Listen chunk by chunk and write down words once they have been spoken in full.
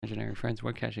Imaginary friends,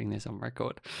 we're catching this on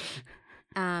record.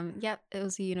 Yep, it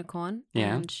was a unicorn.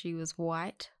 Yeah. And she was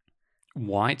white.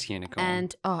 White unicorn.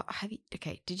 And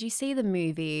did you see the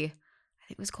movie? I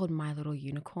think it was called My Little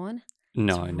Unicorn.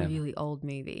 No, it's a never. really old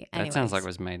movie. That sounds like it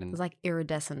was made It in... was like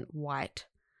iridescent white.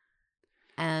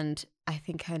 And I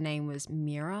think her name was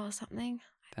Mira or something.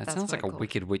 That That's sounds what like a it called.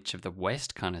 Wicked Witch of the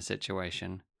West kind of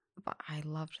situation. But I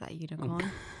loved that unicorn.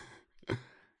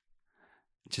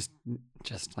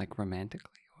 Just like romantically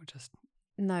or just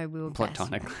No, we were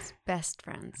platonically? best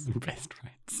friends. Best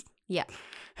friends. Yeah.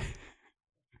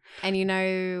 And you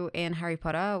know in Harry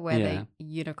Potter where Yeah. the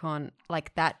unicorn,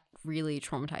 like that really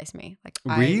traumatized me. Like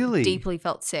Really? I deeply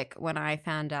felt sick when I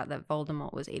found out that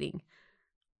Voldemort was eating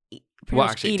a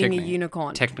technically-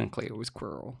 unicorn. Technically it was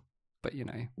Quirrell, but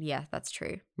Yeah, that's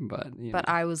true. but But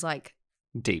I was like,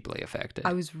 deeply affected.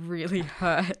 I was really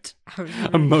hurt. I was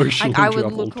really, Emotionally like I would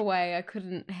troubled. look away. I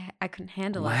couldn't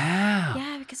handle it. Wow.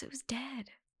 Yeah, because it was dead.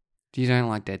 You don't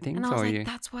like dead things, And I was or like, you?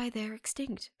 that's why they're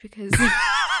extinct because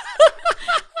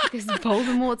because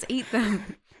Voldemort's eat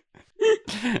them.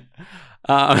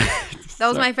 That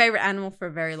was my favorite animal for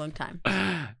a very long time.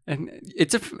 And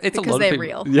it's Because a lot they're of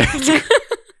people, real. Yeah.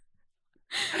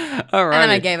 All right. And then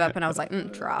I gave up and I was like,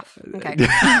 giraffe. Okay.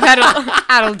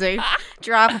 That'll do.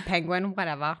 Giraffe or penguin,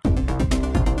 whatever.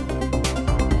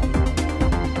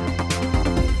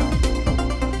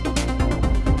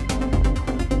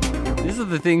 These are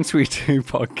the Things We Do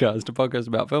podcast, a podcast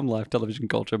about film, life, television,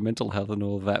 culture, mental health, and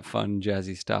all of that fun,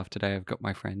 jazzy stuff. Today I've got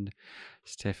my friend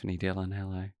Stephanie Dillon.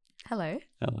 Hello. Hello.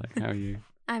 Hello. How are you?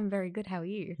 I'm very good. How are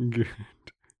you? Good.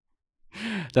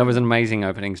 That was an amazing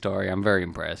opening story. I'm very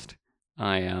impressed.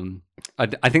 I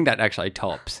think that actually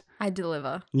tops. I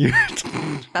deliver. You,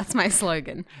 That's my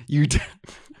slogan. you,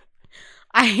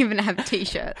 I even have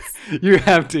t-shirts. you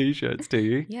have t-shirts, do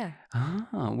you? Yeah.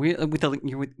 Ah, with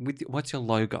what's your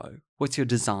logo? What's your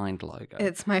designed logo?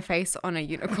 It's my face on a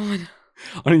unicorn.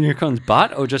 On a unicorn's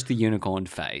butt or just the unicorn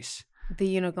face? The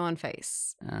unicorn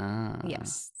face. Ah.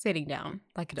 Yes. Sitting down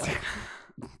like a dog.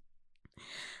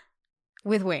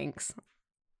 With wings.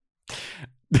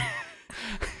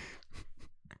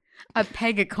 A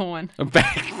pegacorn. A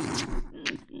bag.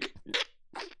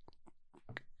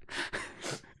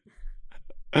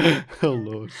 Oh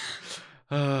Lord.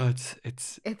 Oh,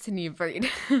 it's It's a new breed.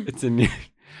 a new.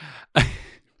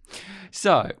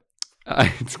 So,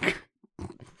 it's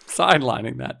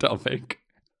sidelining that topic.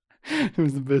 It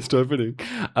was the best opening.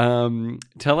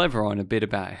 Tell everyone a bit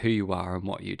about who you are and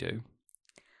what you do.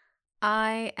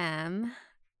 I am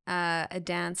a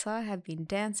dancer. I have been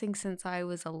dancing since I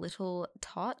was a little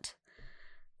tot.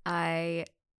 I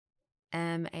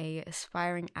am a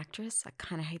aspiring actress. I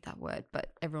kind of hate that word,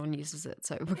 but everyone uses it,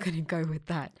 so we're going to go with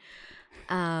that.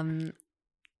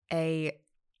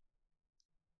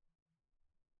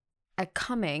 A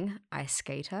coming ice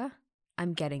skater.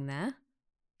 I'm getting there,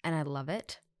 and I love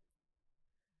it.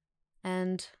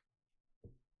 And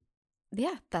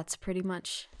yeah, that's pretty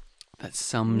much That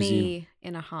sums you me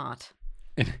in a heart.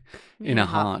 in a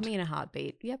heart. Me in a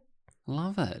heartbeat. Yep.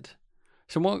 Love it.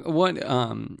 So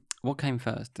what came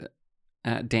first?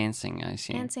 Dancing, I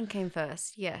assume. Dancing came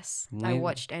first, yes. I When-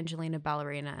 watched Angelina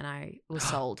Ballerina and I was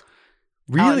sold.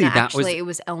 Really? Oh, no, That actually, it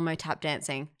was Elmo Tap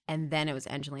Dancing and then it was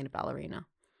Angelina Ballerina.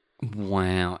 was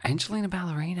wow. Angelina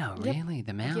Ballerina, Yep. really?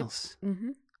 The mouse.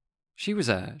 Mm-hmm. She was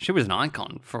an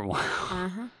icon for a while.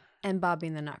 Uh-huh. And Barbie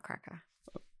and the Nutcracker.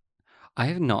 I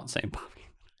have not seen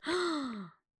Barbie.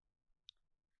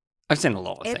 I've seen a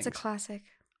lot of It's things. a classic.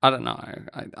 I don't know.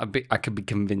 I could be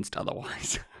convinced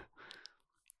otherwise.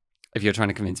 If you're trying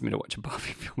to convince me to watch a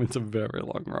Barbie film, it's a very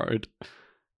long road.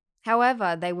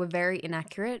 However, they were very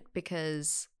inaccurate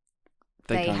because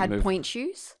they can't had move. point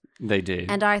shoes. They did.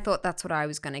 And I thought that's what I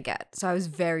was going to get. So I was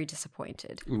very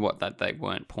disappointed. What, that they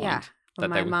weren't point? Yeah. That When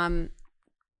they my were- mum,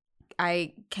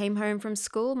 I came home from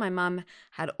school, my mum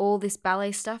had all this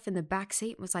ballet stuff in the back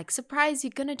seat and was like, surprise,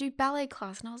 you're going to do ballet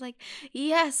class. And I was like,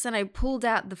 yes. And I pulled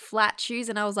out the flat shoes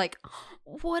and I was like,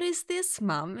 what is this,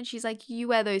 mum? And she's like, you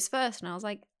wear those first. And I was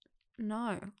like,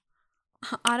 no,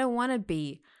 I don't want to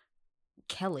be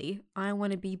Kelly. I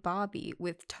want to be Barbie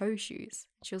with toe shoes.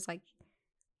 She was like,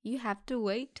 you have to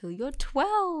wait till you're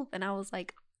 12. And I was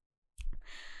like,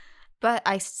 but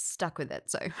I stuck with it.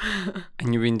 So,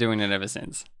 And you've been doing it ever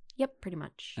since. yep, pretty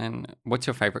much. And what's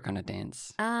your favorite kind of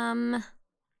dance?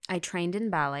 I trained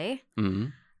in ballet.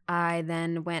 Mm. I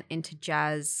then went into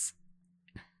jazz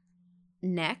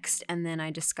next, and then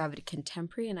I discovered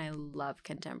contemporary, and I love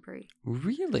contemporary.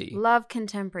 Really? Love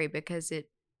contemporary because it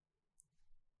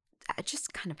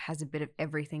just kind of has a bit of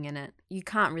everything in it. You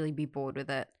can't really be bored with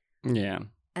it. Yeah.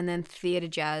 And then theatre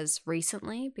jazz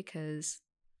recently because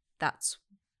that's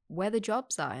where the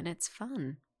jobs are, and it's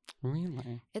fun.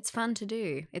 Really? It's fun to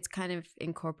do. It's kind of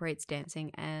incorporates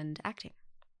dancing and acting.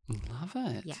 Love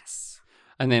it. Yes.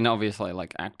 And then obviously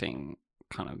like acting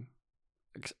kind of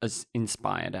is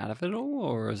inspired out of it all,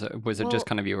 or was it Well, just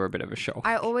kind of you were a bit of a show?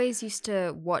 I always used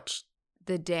to watch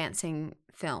the dancing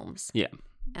films. Yeah.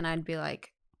 And I'd be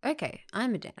like, okay,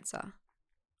 I'm a dancer.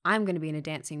 I'm going to be in a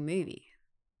dancing movie.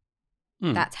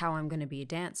 Mm. That's how I'm going to be a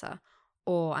dancer.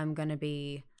 Or I'm going to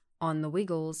be on the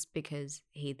Wiggles because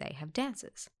they have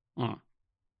dancers. Mm.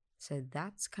 So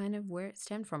that's kind of where it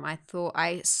stemmed from. I thought I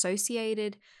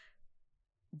associated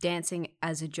dancing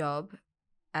as a job,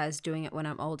 as doing it when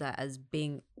I'm older, as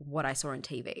being what I saw on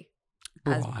TV,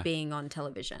 as Right. being on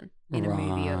television in a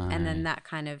movie. And then that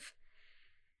kind of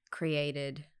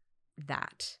created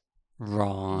that.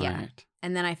 Right. Yeah.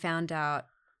 And then I found out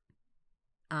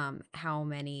how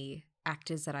many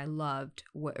actors that I loved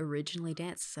were originally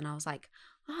dancers. And I was like,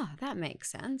 oh, that makes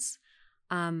sense.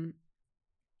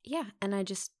 Yeah. And I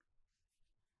just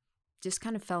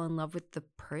kind of fell in love with the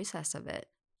process of it.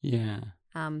 Yeah.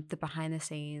 The behind the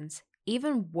scenes,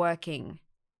 even working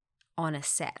on a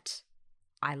set,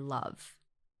 I love.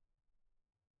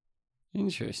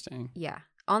 Interesting. Yeah.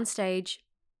 On stage,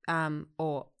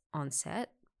 or on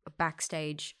set,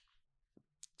 backstage,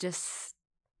 just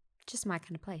my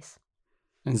kind of place.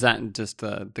 Is that just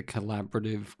the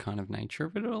collaborative kind of nature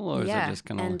of it all, or is it just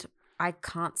kind of? And I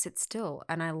can't sit still,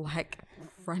 and I like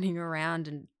running around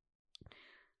and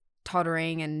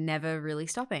tottering and never really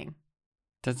stopping.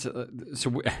 That's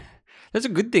that's a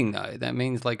good thing though. That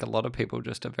means like a lot of people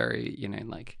just are very,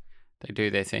 like they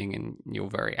do their thing, and you're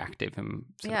very active and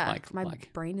sort of like my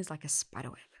brain is like a spider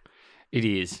web. It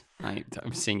is.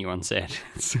 I've seen you on set.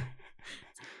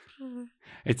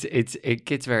 It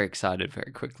gets very excited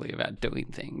very quickly about doing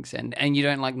things, and you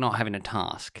don't like not having a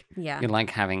task. Yeah. You like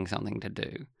having something to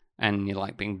do, and you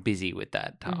like being busy with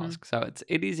that task. So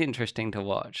it is interesting to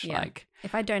watch. Yeah. Like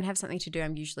if I don't have something to do,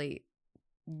 I'm usually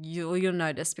you'll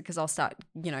notice because I'll start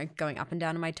going up and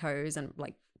down on my toes and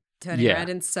like turning around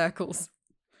in circles.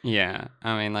 Yeah,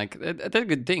 I mean like that's a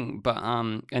good thing, but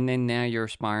and then now you're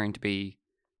aspiring to be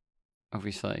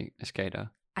obviously a skater.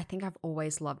 I think I've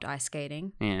always loved ice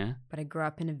skating. Yeah. But I grew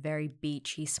up in a very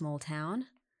beachy small town.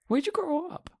 Where'd you grow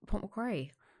up? Port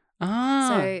Macquarie. Ah.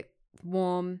 So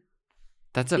warm,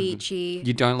 that's beachy.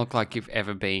 You don't look like you've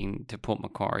ever been to Port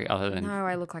Macquarie other than... No,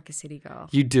 I look like a city girl.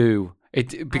 You do.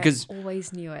 Because I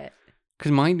always knew it.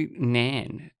 Because my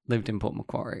nan lived in Port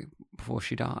Macquarie before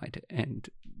she died, and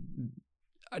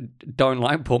I don't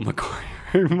like Port Macquarie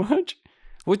very much.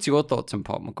 What's your thoughts on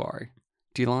Port Macquarie?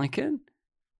 Do you like it?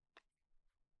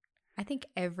 I think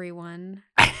everyone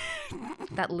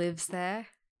that lives there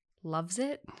loves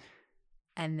it.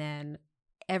 And then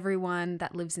everyone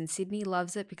that lives in Sydney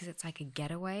loves it because it's like a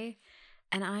getaway.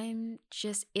 And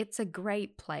it's a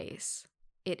great place.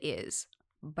 It is.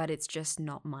 But it's just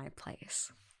not my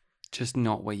place. Just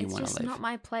not where you want to live. It's just not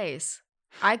my place.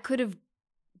 I could have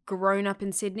grown up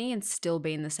in Sydney and still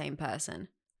been the same person.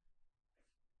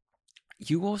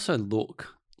 You also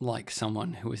look like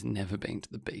someone who has never been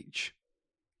to the beach.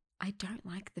 I don't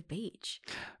like the beach.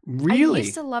 Really? I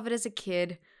used to love it as a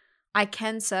kid. I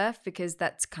can surf because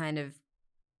that's kind of,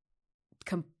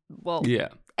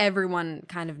 everyone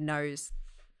kind of knows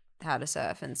how to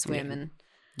surf and swim. Yeah. And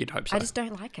you'd hope so. I just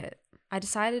don't like it. I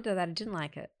decided that I didn't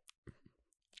like it.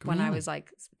 When I was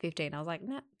like 15, I was like,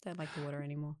 nah, don't like the water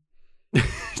anymore.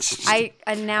 I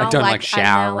now don't like showering. I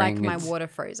now like my water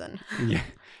frozen. Yeah.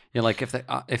 You're like,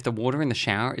 if the water in the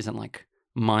shower isn't like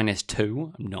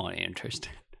 -2, I'm not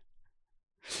interested.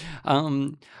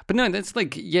 But no, that's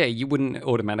like, yeah, you wouldn't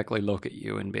automatically look at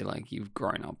you and be like, you've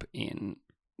grown up in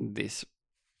this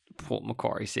Port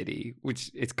Macquarie city,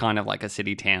 which it's kind of like a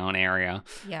city town area.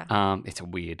 Yeah. It's a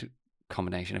weird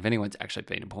combination. If anyone's actually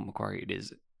been to Port Macquarie, it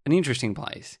is an interesting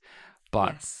place.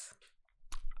 But yes.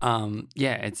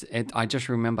 I just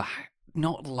remember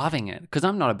not loving it because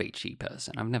I'm not a beachy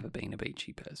person. I've never been a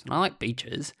beachy person. I like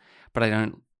beaches, but I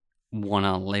don't want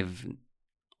to live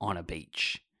on a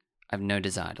beach. I have no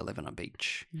desire to live on a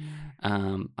beach.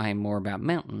 Mm. I am more about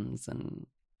mountains and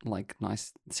like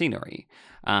nice scenery.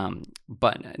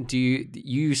 But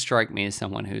you strike me as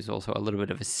someone who's also a little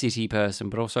bit of a city person,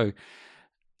 but also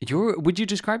would you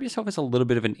describe yourself as a little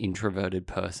bit of an introverted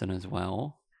person as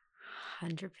well?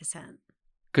 100%.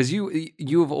 Because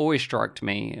you have always struck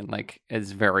me like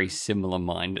as very similar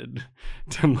minded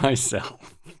to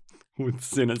myself with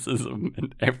cynicism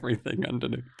and everything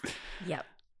underneath. Yep.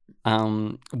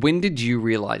 When did you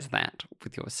realize that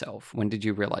with yourself? When did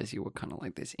you realize you were kind of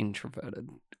like this introverted,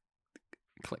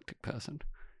 eclectic person?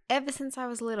 Ever since I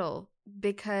was little,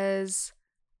 because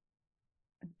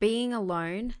being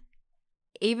alone,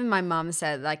 even my mum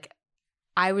said, like,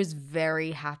 I was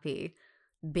very happy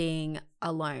being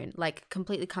alone, like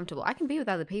completely comfortable. I can be with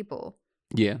other people,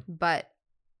 Yeah. but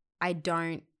I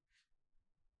don't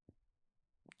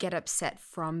get upset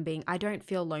from I don't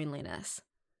feel loneliness.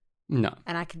 No.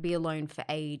 And I could be alone for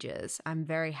ages. I'm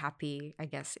very happy, I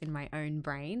guess, in my own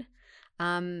brain.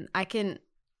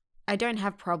 I don't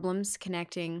have problems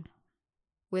connecting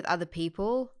with other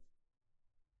people.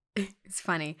 It's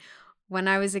funny. When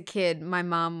I was a kid, my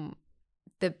mum,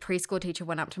 the preschool teacher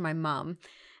went up to my mum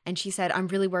and she said, I'm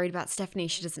really worried about Stephanie.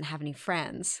 She doesn't have any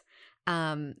friends.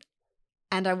 And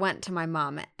I went to my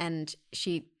mum and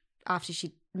after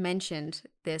she mentioned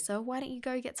this, oh, why don't you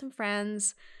go get some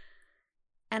friends?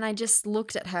 And I just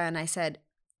looked at her and I said,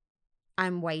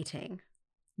 I'm waiting.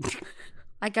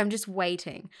 Like, I'm just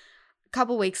waiting. A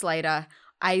couple weeks later,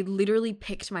 I literally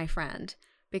picked my friend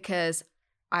because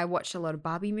I watched a lot of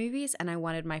Barbie movies and I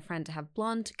wanted my friend to have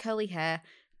blonde, curly hair.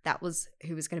 That was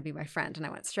who was going to be my friend. And I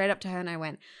went straight up to her and I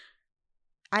went,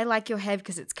 I like your hair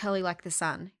because it's curly like the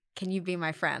sun. Can you be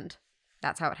my friend?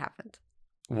 That's how it happened.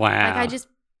 Wow. Like, I just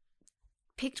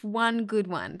picked one good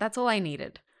one. That's all I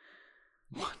needed.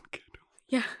 One good.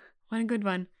 Yeah, one good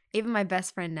one. Even my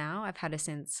best friend now, I've had her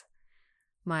since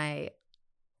my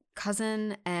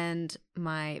cousin and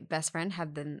my best friend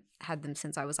had them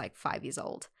since I was like 5 years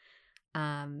old.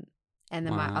 And then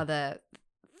my Wow. other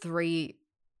three,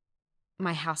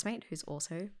 my housemate, who's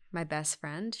also my best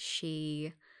friend,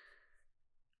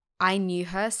 I knew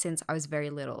her since I was very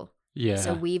little. Yeah.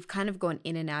 So we've kind of gone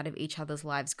in and out of each other's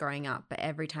lives growing up, but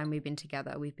every time we've been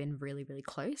together, we've been really, really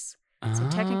close. So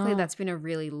technically that's been a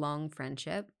really long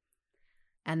friendship.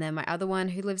 And then my other one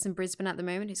who lives in Brisbane at the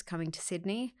moment, who's coming to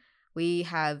Sydney, we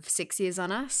have 6 years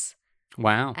on us.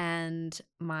 Wow. And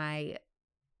my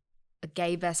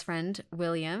gay best friend,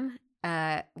 William,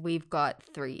 we've got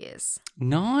 3 years.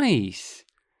 Nice.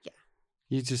 Yeah.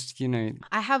 You just,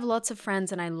 I have lots of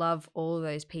friends and I love all of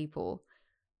those people.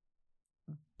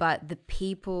 But the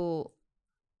people,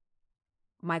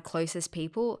 my closest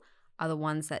people, are the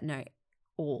ones that know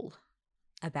all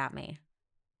about me.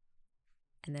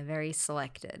 And they're very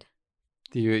selected.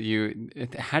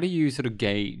 How do you sort of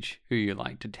gauge who you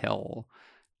like to tell?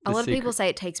 A lot of people say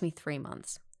it takes me 3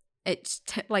 months. It's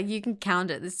like you can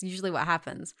count it. This is usually what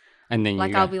happens. And then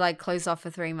I'll be like closed off for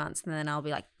 3 months and then I'll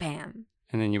be like, bam.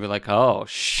 And then you'll be like, oh,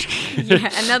 shit. Yeah,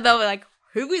 and then they'll be like,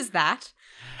 who is that?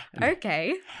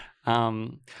 Okay.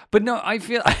 But no, I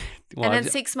feel. And then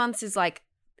 6 months is like,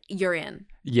 you're in.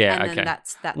 Yeah, and okay. then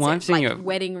that's Well, I'm it. seeing Like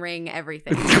wedding ring,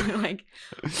 everything. Like,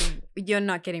 you're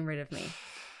not getting rid of me.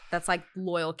 That's like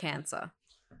loyal cancer.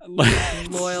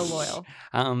 Loyal.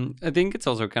 I think it's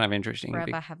also kind of interesting.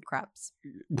 Forever have crabs.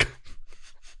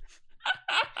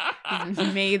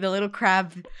 Me, the little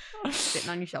crab sitting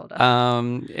on your shoulder.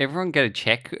 Everyone get a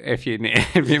check if you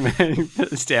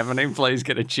Stephanie, please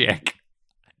get a check.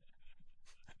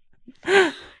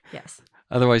 Yes.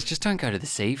 Otherwise, just don't go to the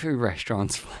seafood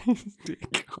restaurants, please.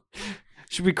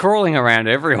 Should be crawling around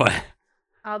everywhere.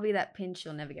 I'll be that pinch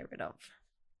you'll never get rid of.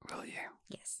 Will you?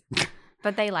 Yes.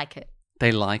 But they like it.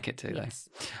 They like it, do Yes.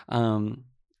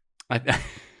 they?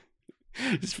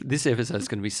 This episode is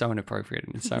going to be so inappropriate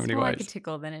in so many more ways. like a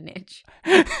tickle than an itch.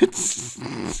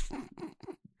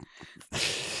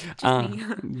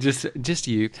 Just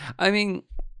you. I mean,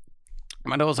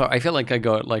 but also I feel like I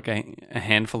got like a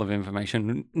handful of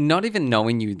information, not even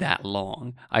knowing you that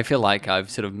long. I feel like I've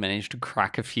sort of managed to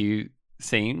crack a few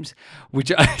seams,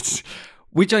 which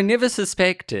I never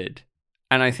suspected.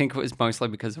 And I think it was mostly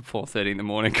because of 4:30 in the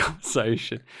morning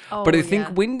conversation. Oh, but I think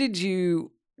yeah. when did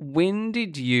you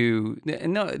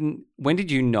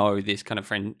know this kind of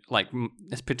friend, like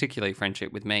this particularly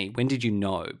friendship with me? When did you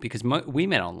know? Because we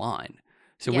met online.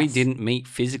 So we Yes. didn't meet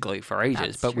physically for ages,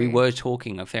 That's but we true. were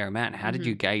talking a fair amount. How did Mhm.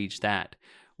 you gauge that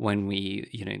when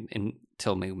we,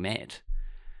 until we met?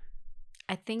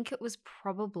 I think it was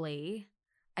probably,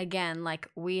 again, like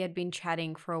we had been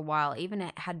chatting for a while. Even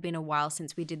it had been a while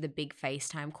since we did the big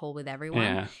FaceTime call with everyone.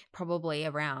 Yeah. Probably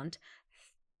around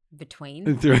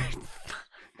between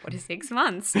 4 to 6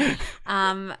 months.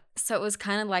 So it was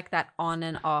kind of like that on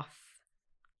and off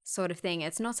sort of thing.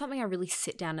 It's not something I really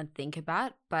sit down and think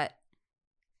about, but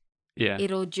Yeah.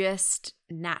 it'll just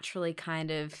naturally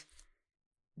kind of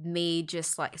me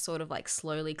just like sort of like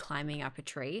slowly climbing up a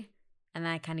tree. And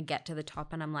then I kind of get to the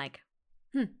top and I'm like,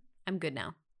 I'm good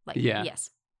now. Like, Yeah.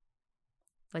 yes.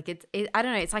 Like I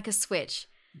don't know. It's like a switch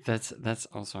That's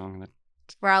also, I'm going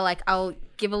to, where I'll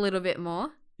give a little bit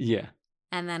more yeah.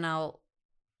 and then I'll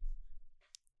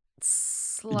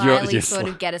slightly you're sort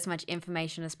of get as much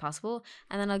information as possible.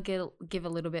 And then I'll give a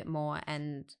little bit more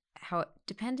and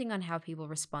depending on how people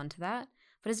respond to that.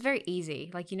 But it's very easy.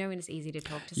 Like, when it's easy to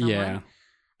talk to someone. Yeah.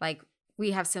 Like,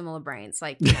 we have similar brains.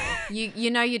 Like,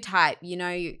 you know your type. You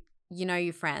know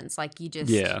your friends. Like, you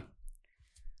just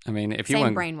I mean, if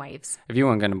same brain waves. If you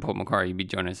weren't going to Port Macquarie, you'd be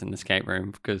joining us in the skate room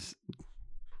because,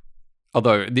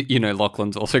 although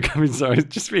Lachlan's also coming, so it'd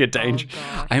just be a danger.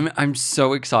 Oh, I'm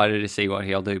so excited to see what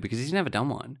he'll do because he's never done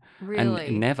one. Really?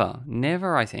 And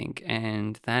never, I think,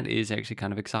 and that is actually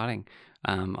kind of exciting.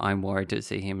 I'm worried to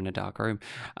see him in a dark room.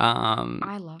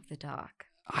 I love the dark.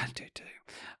 I do too.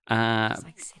 Just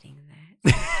like sitting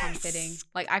there, comforting.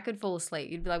 Like, I could fall asleep.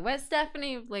 You'd be like, "Where's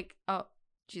Stephanie?" Like, oh,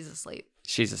 she's asleep.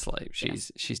 She's asleep.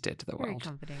 She's dead to the Very world.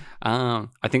 comforting.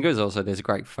 I think it was also, there's a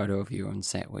great photo of you on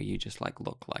set where you just like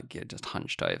look like you're just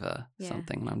hunched over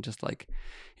something, and I'm just like,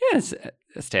 it's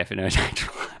Steph in her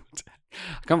natural habitat.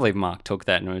 I can't believe Mark took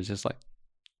that and it was just like,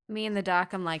 me in the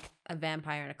dark, I'm like a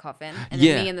vampire in a coffin, and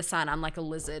then me in the sun, I'm like a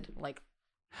lizard, like.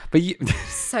 But you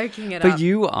soaking it but up.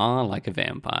 you are like a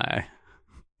vampire.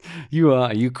 You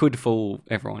are. You could fool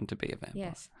everyone to be a vampire.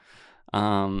 Yes.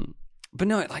 But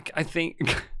no, like, I think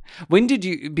when did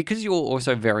you, because you're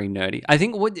also very nerdy, I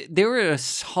think there are a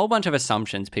whole bunch of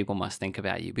assumptions people must think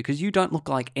about you because you don't look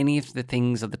like any of the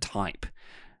things of the type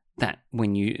that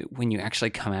when you actually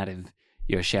come out of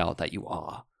your shell that you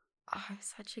are. Oh,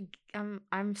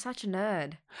 I'm such a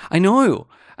nerd. I know.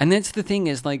 And that's the thing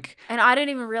is like, and I don't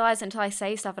even realize until I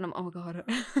say stuff and I'm, oh my God.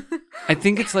 I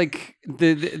think it's like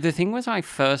the thing was, I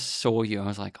first saw you, I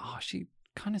was like, oh, she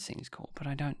kind of seems cool, but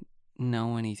I don't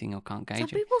know anything or can't gauge Some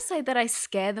it. people say that I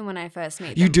scare them when I first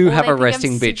meet them. You do or have they a think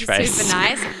resting I'm bitch super, face. super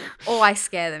nice, or I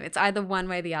scare them. It's either one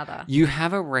way or the other. You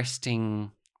have a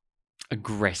resting,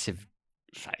 aggressive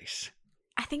face.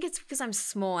 I think it's because I'm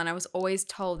small and I was always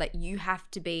told that you have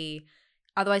to be,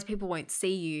 otherwise people won't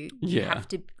see you. You Yeah. have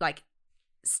to like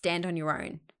stand on your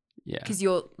own. Yeah. Because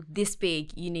you're this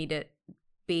big, you need to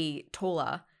be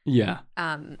taller, Yeah.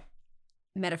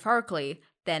 metaphorically,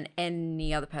 than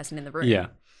any other person in the room. Yeah.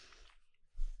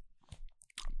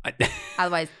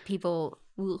 Otherwise people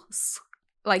will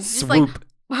like just Swoop.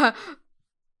 like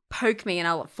poke me and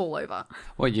I'll fall over.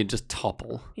 Well, you just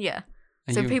topple. Yeah.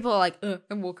 And So you- people are like, ugh,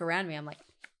 and walk around me. I'm like,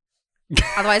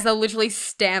 otherwise they'll literally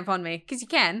stamp on me because you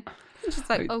can. It's just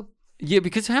like, oh, Yeah,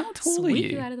 because how tall are sweep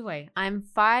you you? out of the way. I'm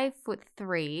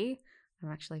 5'3".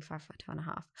 I'm actually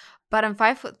 5'2.5", but I'm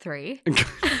 5'3".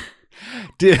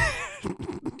 Did-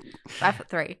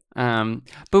 5'3".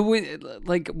 But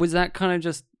was that kind of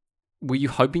just? Were you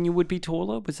hoping you would be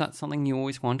taller? Was that something you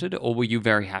always wanted, or were you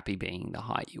very happy being the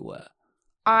height you were?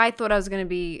 I thought I was going to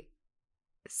be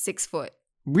 6 foot.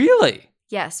 Really?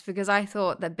 Yes, because I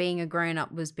thought that being a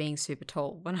grown-up was being super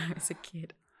tall when I was a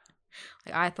kid.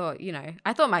 Like I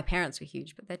thought my parents were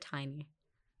huge, but they're tiny.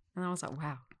 And I was like,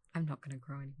 wow, I'm not going to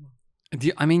grow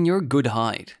anymore. I mean, you're a good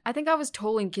height. I think I was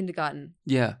tall in kindergarten.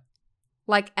 Yeah.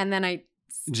 Like, and then I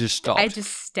Just stopped. I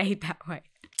just stayed that way.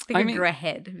 I think I mean- grew a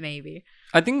head, maybe.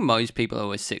 I think most people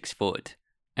are 6 foot,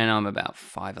 and I'm about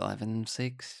 5'11",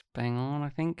 6, bang on, I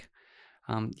think.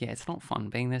 Yeah, it's not fun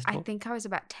being this tall. I think I was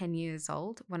about 10 years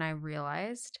old when I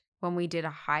realized, when we did a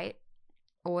height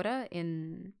order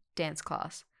in dance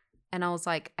class. And I was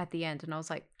like, at the end, and I was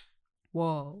like,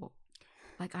 whoa,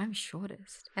 like I'm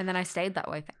shortest. And then I stayed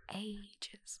that way for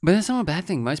ages. But that's not a bad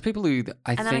thing. Most people who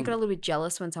And then I got a little bit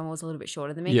jealous when someone was a little bit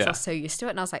shorter than me because I was so used to it.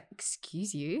 And I was like,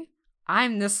 excuse you,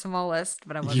 I'm the smallest,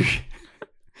 but I wasn't.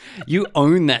 You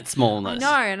own that I smallness.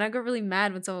 know, and I got really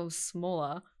mad when someone was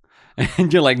smaller.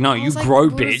 And you're like, no, I you was like, grow,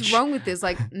 what bitch. is wrong with this?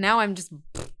 Like, now I'm just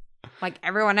like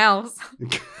everyone else.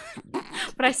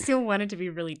 But I still wanted to be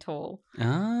really tall.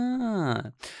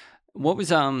 Ah. What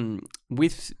was,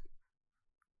 with...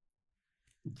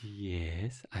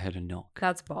 Yes, I heard a knock.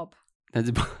 That's Bob.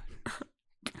 That's Bob.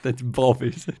 That's Bob,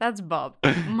 is it? That's Bob.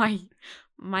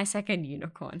 My second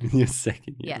unicorn. Your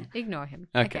second year. Yeah, ignore him.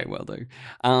 Okay, well do.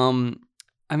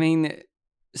 I mean,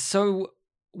 so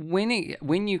when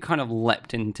you kind of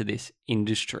leapt into this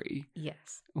industry,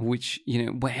 Yes. which,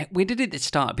 where did it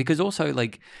start? Because also,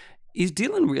 like, is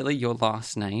Dylan really your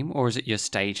last name or is it your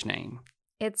stage name?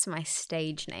 It's my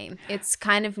stage name. It's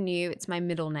kind of new. It's my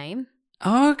middle name.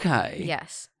 Okay.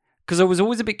 Yes. Because I was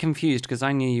always a bit confused because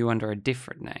I knew you under a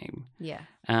different name, Yeah.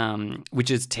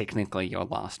 which is technically your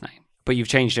last name. But you've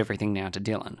changed everything now to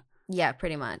Dylan. Yeah,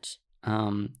 pretty much.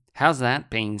 How's that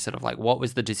been sort of like, what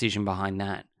was the decision behind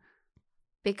that?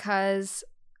 Because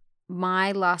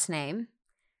my last name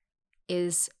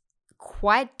is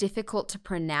quite difficult to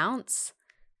pronounce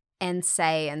and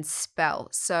say and spell.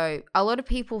 So a lot of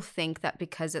people think that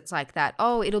because it's like that,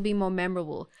 oh, it'll be more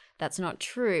memorable. That's not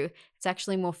true. It's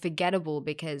actually more forgettable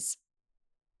because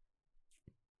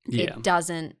Yeah. it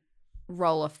doesn't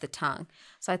roll off the tongue.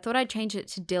 So I thought I'd change it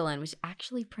to Dylan, which is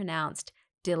actually pronounced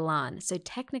Dylan. So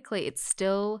technically it's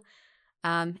still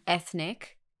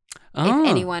ethnic, if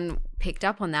anyone picked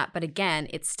up on that. But again,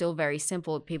 it's still very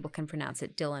simple. People can pronounce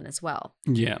it Dylan as well.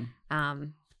 Yeah.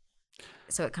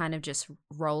 So it kind of just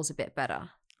rolls a bit better.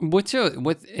 What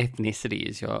ethnicity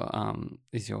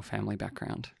is your family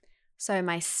background? So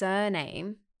my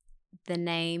surname, the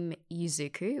name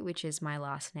Yuzuku, which is my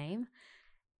last name,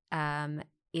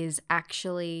 is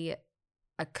actually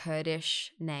a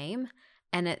Kurdish name,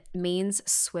 and it means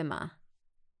swimmer.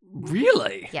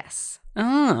 Really? Yes.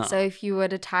 Ah. So if you were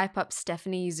to type up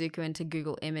Stephanie Yuzuku into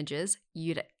Google Images,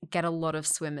 you'd get a lot of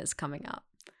swimmers coming up.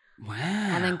 Wow.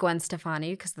 And then Gwen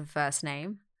Stefani, because of the first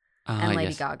name, and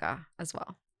Lady Gaga as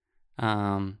well.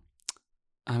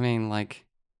 I mean, like,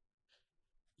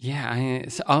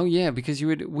 yeah. Because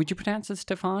would you pronounce it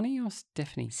Stefani or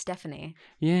Stephanie? Stephanie.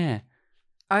 Yeah.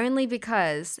 Only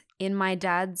because in my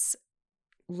dad's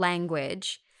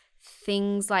language,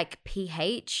 things like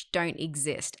PH don't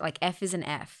exist. Like F is an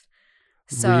F.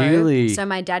 Really? So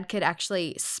my dad could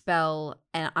actually spell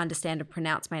and understand and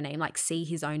pronounce my name, like see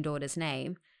his own daughter's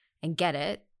name and get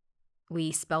it.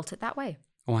 We spelt it that way.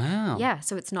 Wow. Yeah.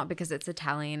 So it's not because it's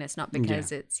Italian. It's not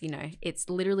because it's, it's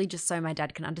literally just so my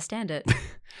dad can understand it.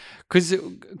 Because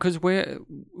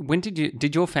when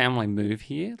did your family move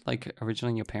here? Like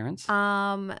originally your parents?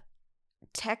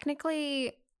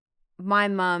 Technically, my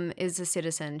mum is a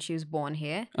citizen. She was born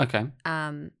here. Okay.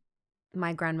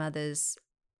 My grandmother's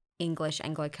English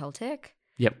Anglo-Celtic.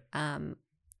 Yep.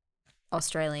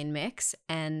 Australian mix,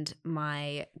 and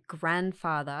my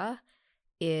grandfather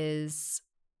is,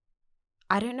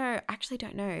 I don't know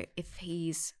if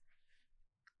he's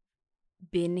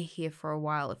been here for a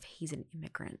while, if he's an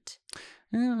immigrant.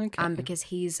 Oh, okay. Because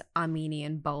he's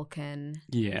Armenian, Balkan,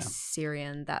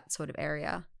 Syrian, that sort of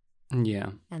area. Yeah.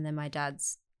 And then my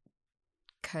dad's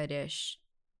Kurdish,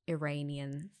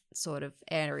 Iranian sort of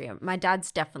area. My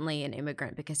dad's definitely an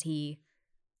immigrant because he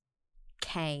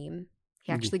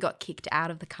actually got kicked out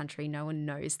of the country. No one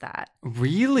knows that.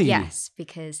 Really? Yes,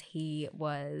 because he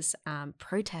was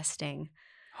protesting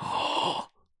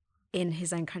in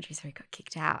his own country, so he got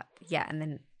kicked out. Yeah, and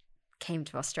then came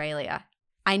to Australia.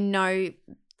 I know,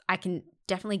 I can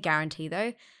definitely guarantee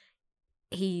though,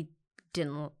 he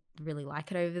didn't really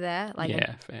like it over there. Like,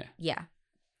 yeah, fair. Yeah.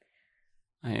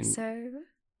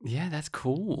 Yeah, that's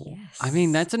cool. Yes. I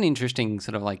mean, that's an interesting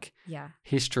sort of like Yeah.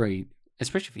 history,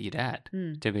 especially for your dad,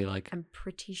 to be like. I'm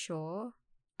pretty sure.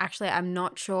 Actually, I'm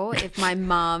not sure if my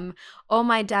mum or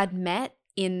my dad met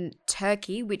in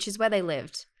Turkey, which is where they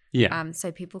lived. Yeah.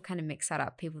 So people kind of mix that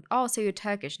up. People, so you're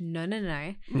Turkish? No.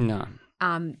 No.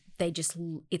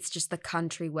 It's just the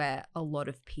country where a lot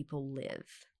of people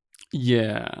live.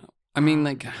 Yeah. I mean,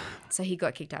 like. So he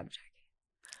got kicked out of Turkey.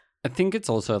 I think it's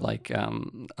also like,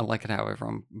 I like it how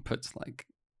everyone puts like,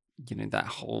 that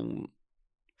whole,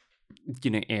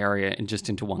 area and just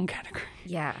into one category.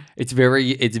 Yeah. It's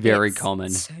very common.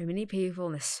 So many people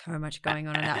and there's so much going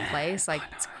on in that place. Like,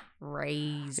 it's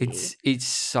crazy. It's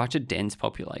such a dense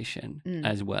population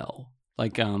as well.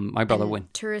 Like, my brother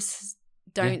went. Tourists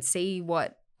don't see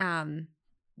what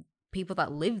people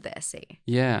that live there see.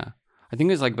 Yeah. I think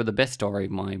it was like, but the best story,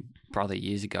 my brother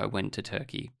years ago went to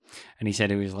Turkey and he said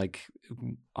it was like,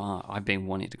 I've been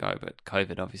wanting to go, but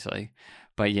COVID obviously.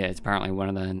 But yeah, it's apparently one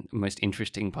of the most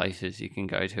interesting places you can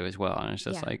go to as well. And it's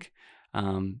just like,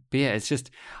 but yeah, it's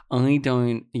just,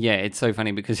 it's so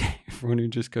funny because everyone who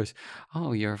just goes,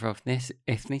 oh, you're of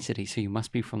ethnicity, so you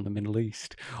must be from the Middle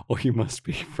East or you must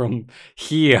be from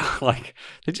here. Like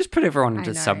they just put everyone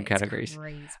into subcategories.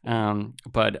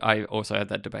 But I also had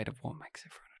that debate of what makes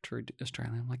everyone a true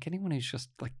Australian. Like anyone who's just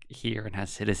like here and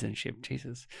has citizenship,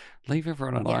 Jesus, leave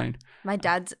everyone alone. My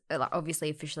dad's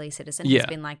obviously officially a citizen. He's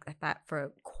been like that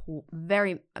for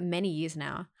very many years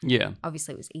now. Yeah.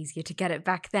 Obviously, it was easier to get it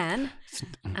back then.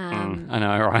 I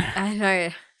know, right? I know.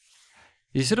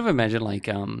 You sort of imagine like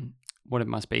what it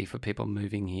must be for people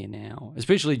moving here now,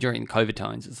 especially during COVID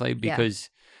times. It's like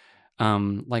because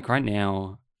like right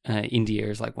now, India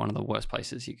is like one of the worst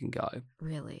places you can go.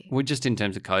 Really? Well, just in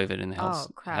terms of COVID and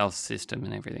the health system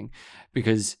and everything,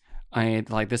 because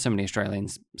there's so many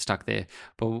Australians stuck there.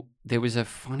 But this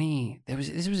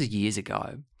was years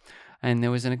ago, and there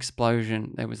was an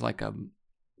explosion. There was like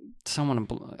someone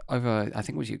over, I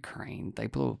think it was Ukraine. They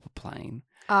blew up a plane.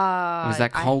 It was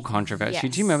that whole controversy.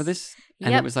 Yes. Do you remember this?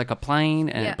 And it was like a plane,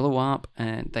 and it blew up,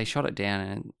 and they shot it down,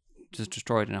 and just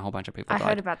destroyed, and a whole bunch of people died. I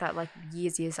heard about that like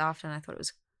years after, and I thought it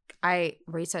was I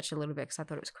researched a little bit because I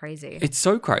thought it was crazy. It's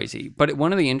so crazy. But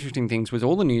one of the interesting things was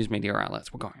all the news media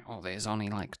outlets were going, oh, there's only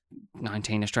like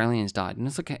 19 Australians died. And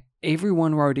it's like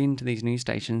everyone wrote into these news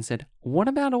stations and said, what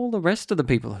about all the rest of the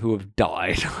people who have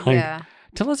died? Like, Yeah.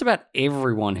 tell us about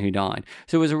everyone who died.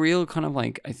 So it was a real kind of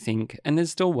like, I think, and there's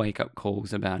still wake-up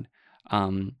calls about,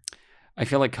 I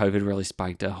feel like COVID really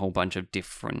spiked a whole bunch of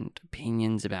different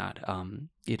opinions about,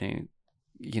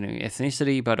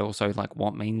 ethnicity, but also like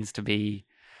what means to be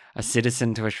a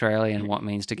citizen to Australia and what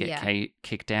means to get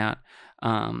kicked out.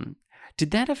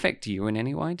 Did that affect you in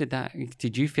any way?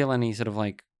 Did you feel any sort of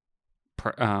like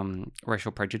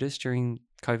racial prejudice during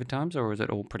COVID times, or was it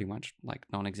all pretty much like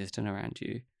non-existent around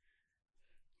you?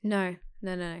 No.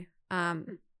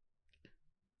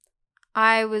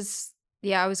 I was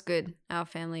good. Our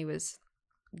family was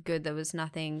good. There was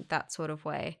nothing that sort of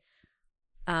way.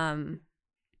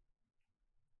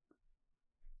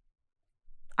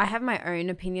 I have my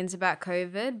own opinions about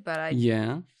COVID, but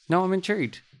No, I'm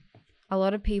intrigued. a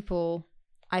lot of people,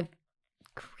 I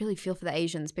really feel for the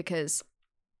Asians because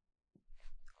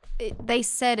they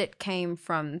said it came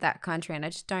from that country, and I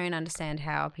just don't understand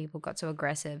how people got so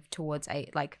aggressive towards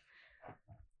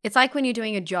it's like when you're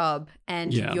doing a job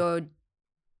and you're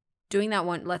doing that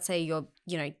one, let's say you're,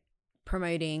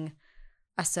 promoting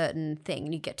a certain thing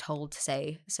and you get told to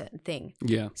say a certain thing.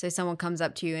 Yeah. So someone comes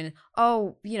up to you and,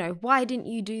 oh, why didn't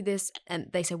you do this? And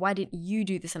they say, why didn't you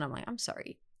do this? And I'm like, I'm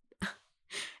sorry.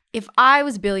 If I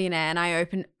was a billionaire and I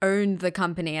owned the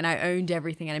company and I owned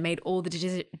everything and I made all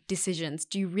the decisions,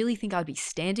 do you really think I'd be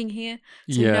standing here?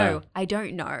 So no, I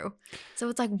don't know. So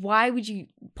it's like, why would you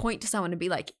point to someone and be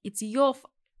like, it's your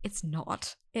It's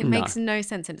not. It makes no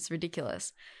sense and it's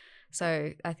ridiculous.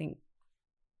 So I think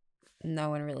no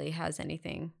one really has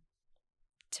anything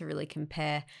to really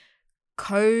compare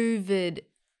COVID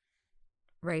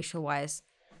racial-wise.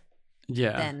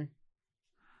 Yeah. Then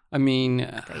I mean,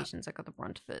 the Asians got the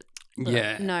brunt of it. But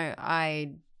yeah. No,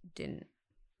 I didn't.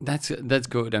 That's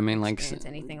good. I mean, like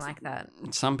anything like that.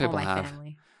 Some people have.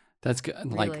 Family. That's good.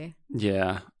 Like, really?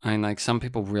 Yeah. I mean, like some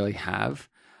people really have.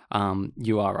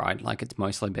 You are right. Like it's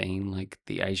mostly been like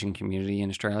the Asian community in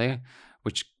Australia,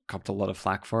 which copped a lot of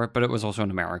flack for it, but it was also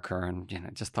in America and,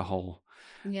 just the whole,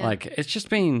 like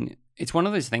it's one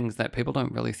of those things that people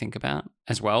don't really think about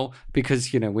as well,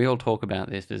 because, we all talk about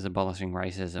this as abolishing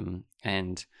racism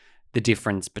and the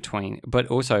difference between, but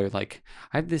also like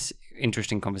I have this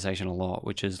interesting conversation a lot,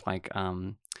 which is like,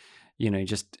 I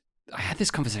had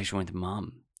this conversation with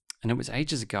Mum and it was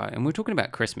ages ago and we were talking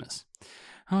about Christmas.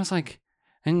 I was like,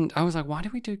 why do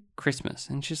we do Christmas?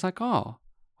 And she's like, oh,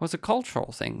 well, it's a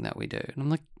cultural thing that we do. And I'm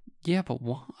like, yeah, but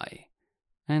why?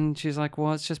 And she's like,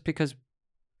 well, it's just because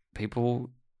people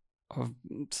of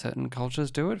certain cultures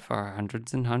do it for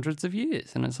hundreds and hundreds of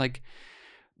years. And it's like...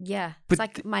 Yeah. It's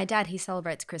like my dad, he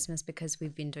celebrates Christmas because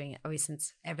we've been doing it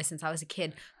ever since I was a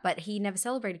kid. But he never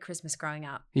celebrated Christmas growing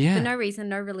up. Yeah. For no reason,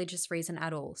 no religious reason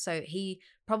at all. So he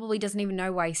probably doesn't even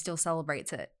know why he still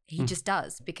celebrates it. He just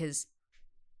does because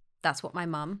that's what my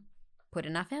mum put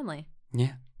in our family.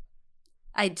 Yeah.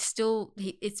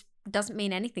 It doesn't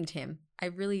mean anything to him. I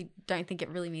really don't think it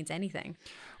really means anything.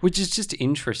 Which is just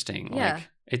interesting. Yeah. Like,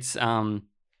 it's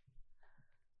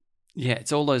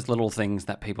it's all those little things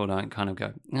that people don't kind of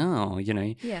go, oh,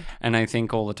 Yeah. And I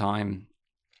think all the time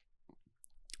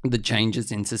the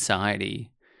changes in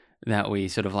society that we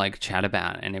sort of like chat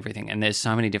about and everything, and there's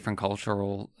so many different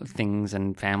cultural things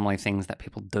and family things that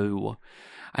people do.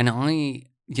 And I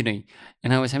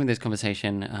was having this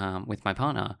conversation with my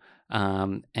partner,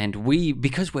 and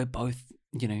because we're both,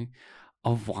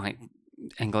 of white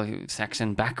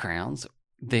Anglo-Saxon backgrounds,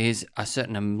 there's a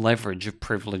certain leverage of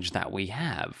privilege that we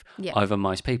have over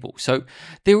most people. So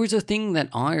there is a thing that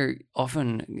I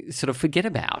often sort of forget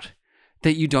about,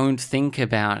 that you don't think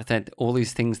about, that all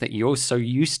these things that you're so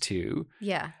used to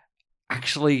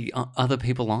actually other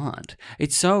people aren't.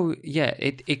 It's so,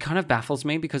 it kind of baffles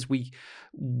me because we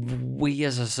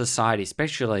as a society,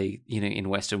 especially, in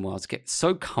Western worlds, get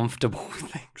so comfortable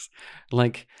with things.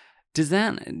 Like, do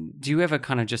you ever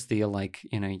kind of just feel like,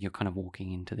 you're kind of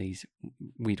walking into these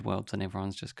weird worlds and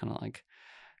everyone's just kind of like,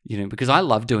 because I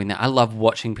love doing that. I love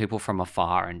watching people from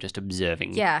afar and just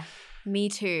observing. Yeah, me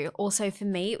too. Also for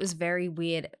me, it was very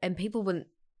weird and people wouldn't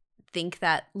think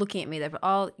that looking at me, they'd be,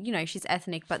 oh, she's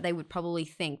ethnic, but they would probably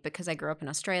think because I grew up in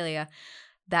Australia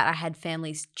that I had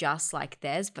families just like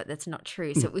theirs, but that's not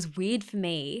true. So it was weird for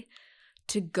me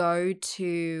to go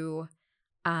to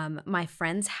my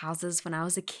friends' houses when I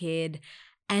was a kid,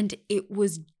 and it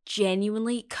was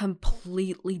genuinely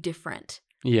completely different.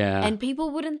 Yeah. And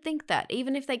people wouldn't think that.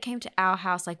 Even if they came to our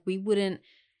house, like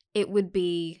it would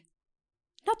be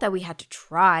not that we had to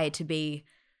try to be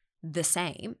the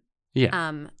same.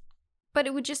 Yeah. But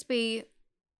it would just be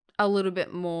a little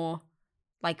bit more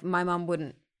like my mum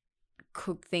wouldn't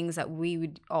cook things that we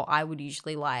would or I would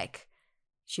usually like.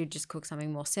 She would just cook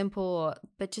something more simple,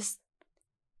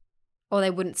 or they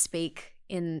wouldn't speak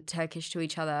in Turkish to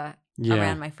each other Yeah.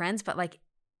 around my friends. But like,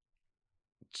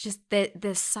 just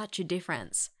there's such a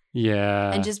difference.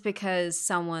 Yeah. And just because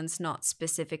someone's not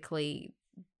specifically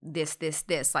this,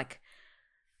 like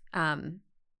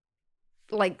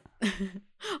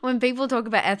when people talk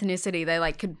about ethnicity, they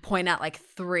like could point out like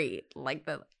 3, like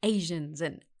the Asians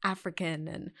and African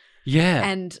and yeah.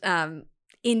 and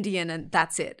Indian, and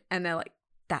that's it. And they're like,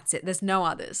 that's it. There's no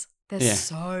others. There's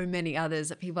so many others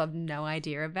that people have no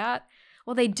idea about.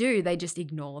 Well, they do. They just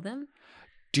ignore them.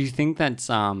 Do you think that's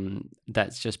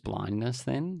just blindness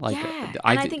then? Like, yeah.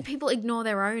 And I think people ignore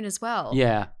their own as well.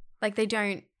 Yeah. Like they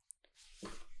don't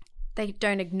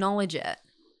acknowledge it.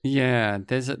 Yeah.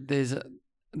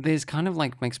 There's kind of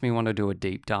like makes me want to do a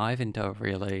deep dive into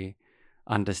really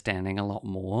understanding a lot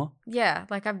more. Yeah.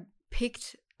 Like I've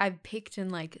picked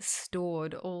and like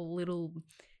stored all little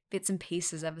bits and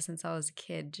pieces ever since I was a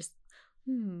kid, just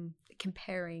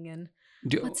comparing and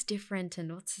what's different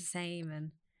and what's the same.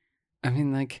 And I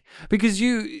mean, like, because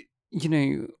you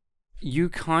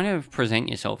kind of present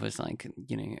yourself as like,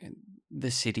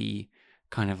 the city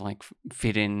kind of like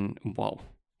fit in well.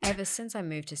 Ever since I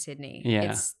moved to Sydney,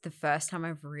 it's the first time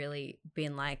I've really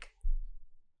been like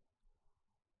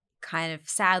kind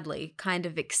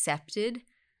of accepted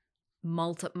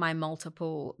my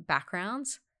multiple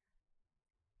backgrounds.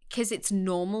 Because it's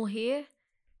normal here.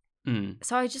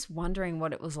 So I was just wondering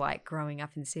what it was like growing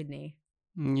up in Sydney.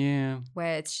 Yeah.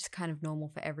 Where it's just kind of normal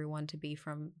for everyone to be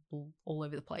from all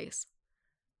over the place.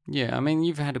 Yeah, I mean,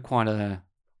 you've had quite a...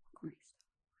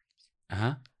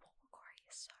 Huh?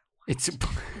 It's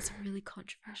really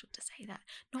controversial to say that.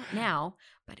 Not now,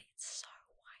 but it's so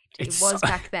white. It was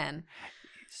back then.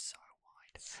 It's so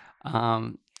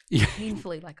white. Yeah.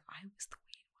 Painfully, like I was the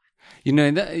weird one. You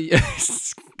know that,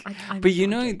 yes. But you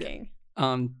know,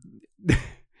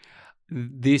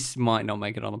 this might not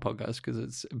make it on the podcast because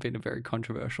it's been a very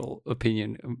controversial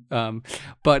opinion.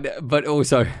 But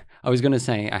also, I was going to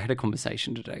say I had a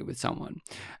conversation today with someone,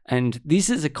 and this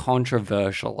is a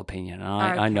controversial opinion.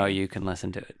 I know you can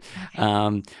listen to it.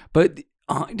 Okay. But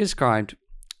I described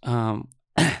one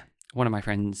of my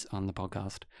friends on the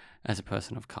podcast as a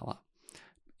person of color,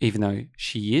 even though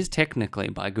she is technically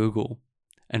by Google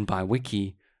and by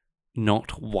Wiki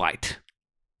not white,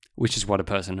 which is what a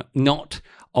person not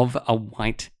of a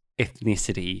white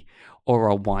ethnicity or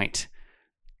a white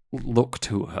look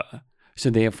to her. So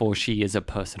therefore she is a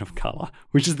person of color,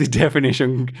 which is the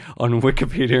definition on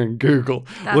Wikipedia and Google.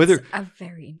 That's a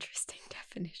very interesting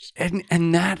definition.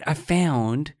 And that I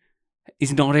found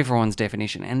is not everyone's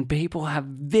definition. And people have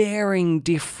varying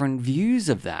different views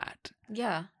of that.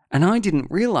 Yeah. And I didn't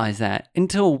realize that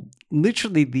until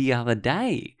literally the other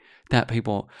day. That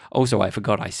people also, I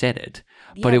forgot I said it,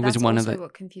 but it was one of the.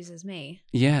 What confuses me.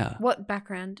 Yeah. What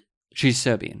background? She's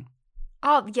Serbian.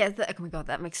 Oh yeah! Oh my god,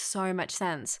 that makes so much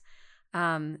sense.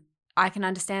 I can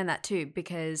understand that too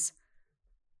because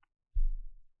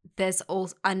there's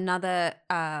also another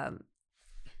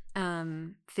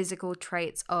physical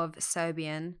traits of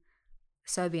Serbians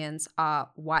are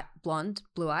white, blonde,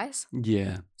 blue eyes.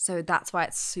 Yeah. So that's why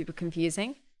it's super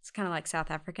confusing. It's kind of like South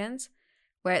Africans,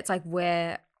 where it's like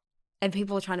and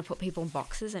people are trying to put people in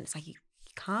boxes, and it's like you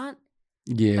can't.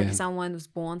 Yeah. Like someone was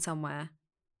born somewhere.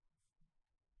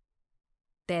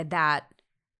 They're that.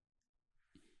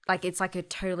 Like it's like a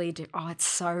totally. It's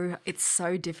so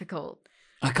difficult.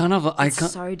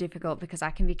 It's so difficult because I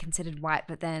can be considered white,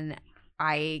 but then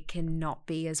I cannot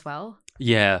be as well.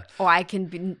 Yeah. Or I can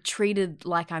be treated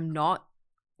like I'm not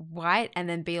white, and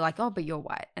then be like, oh, but you're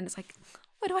white, and it's like.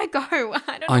 Where do I go?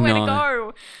 I don't know where to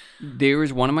go. There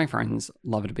is one of my friends,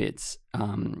 love it a bit,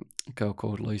 a girl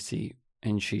called Lucy,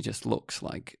 and she just looks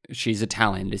like she's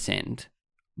Italian descent,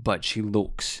 but she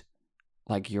looks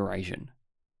like Eurasian.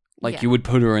 Like you would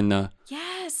put her in the...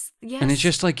 Yes. And it's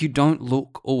just like you don't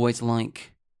look always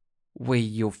like where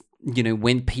you're,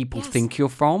 when people think you're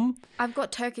from. I've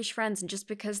got Turkish friends, and just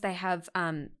because they have,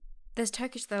 there's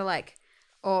Turkish that are like,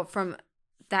 or from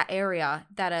that area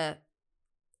that are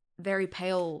very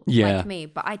pale like me,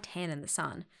 but I tan in the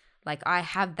sun. Like I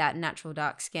have that natural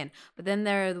dark skin. But then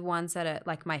there are the ones that are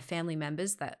like my family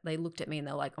members that they looked at me and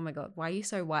they're like, oh my God, why are you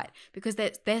so white? Because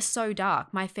they're so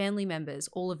dark. My family members,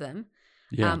 all of them,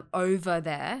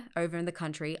 over in the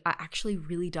country are actually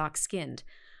really dark skinned.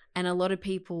 And a lot of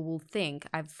people will think,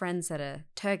 I have friends that are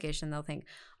Turkish and they'll think,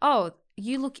 oh,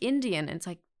 you look Indian. And it's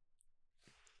like,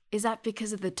 is that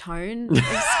because of the tone of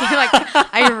skin?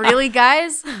 Like, are you really,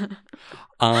 guys?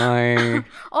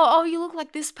 Oh, you look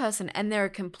like this person, and they're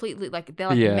completely like they're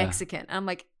like Yeah. Mexican. And I'm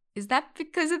like, is that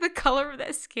because of the color of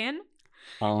their skin?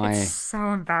 It's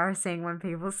so embarrassing when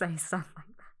people say stuff like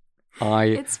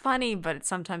that. It's funny, but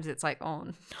sometimes it's like, oh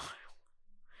no,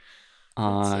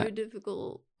 it's so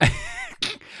difficult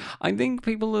I think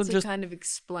people are to just kind of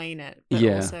explain it, but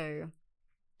Yeah. also,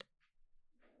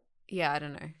 yeah, I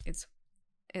don't know. It's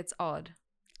odd.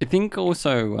 I think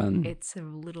also It's a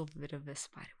little bit of a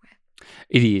spider web.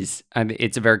 it is, and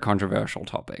it's a very controversial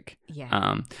topic.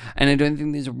 Yeah. And I don't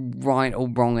think there's a right or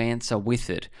wrong answer with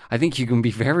it. I think you can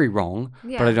be very wrong,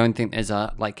 but Yeah. I don't think there's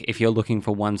a, like, if you're looking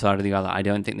for one side or the other, I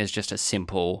don't think there's just a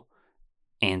simple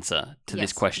answer to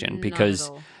this Yes, question, not at because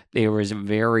all. there is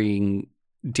varying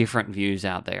different views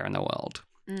out there in the world.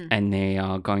 And they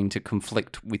are going to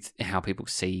conflict with how people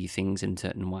see things in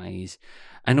certain ways.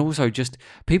 And also just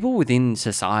people within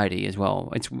society as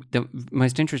well. It's the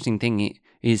most interesting thing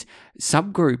is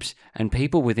subgroups and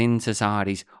people within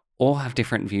societies all have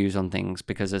different views on things,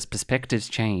 because as perspectives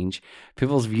change,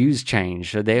 people's views change.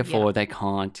 So therefore they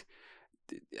can't,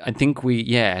 I think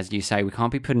as you say, we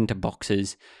can't be put into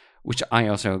boxes, which I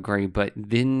also agree. But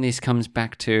then this comes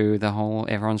back to the whole,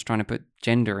 everyone's trying to put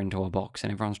gender into a box,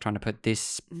 and everyone's trying to put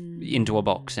this into a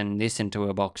box and this into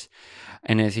a box.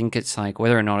 And I think it's like,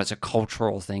 whether or not it's a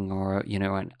cultural thing or, you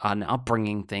know, an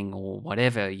upbringing thing or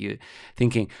whatever, you're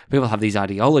thinking, people have these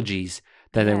ideologies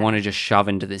that they want to just shove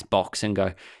into this box and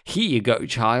go, here you go,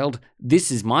 child,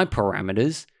 this is my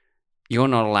parameters. You're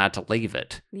not allowed to leave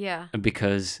it. Yeah.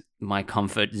 Because my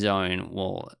comfort zone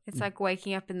will... It's like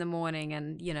waking up in the morning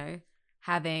and, you know,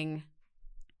 having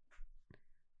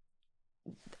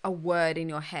a word in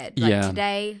your head. Like,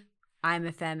 today, I'm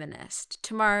a feminist.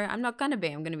 Tomorrow, I'm not going to be.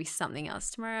 I'm going to be something else.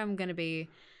 Tomorrow, I'm going to be,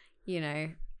 you know...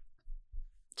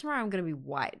 Tomorrow, I'm going to be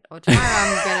white. Or tomorrow,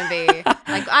 I'm going to be...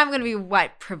 Like, I'm going to be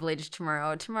white privileged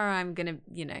tomorrow. Or tomorrow, I'm going to,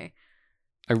 you know...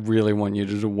 I really want you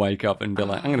to just wake up and be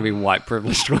like, I'm going to be white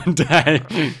privileged one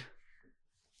day.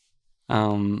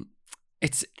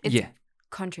 It's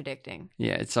contradicting.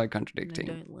 Yeah, it's so contradicting.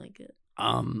 I don't like it.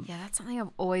 Yeah, that's something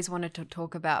I've always wanted to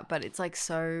talk about, but it's like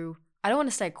so. I don't want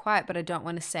to stay quiet, but I don't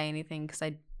want to say anything because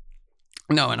I.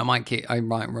 No, and I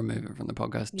might remove it from the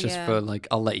podcast just for like,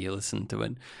 I'll let you listen to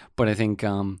it. But I think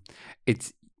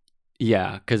it's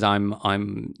because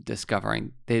I'm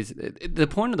discovering there's the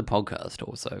point of the podcast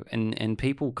also, and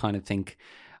people kind of think.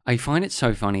 I find it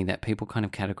so funny that people kind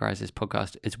of categorize this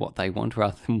podcast as what they want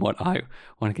rather than what I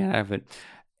want to get out of it.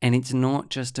 And it's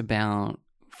not just about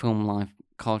film life,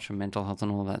 culture, mental health,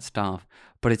 and all that stuff,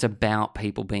 but it's about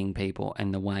people being people,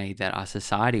 and the way that our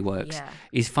society works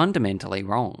is fundamentally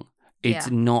wrong.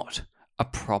 It's not a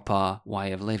proper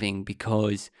way of living,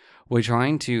 because we're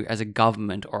trying to, as a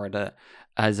government or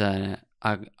as a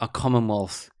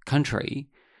Commonwealth country,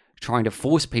 trying to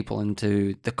force people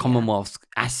into the Commonwealth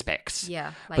aspects.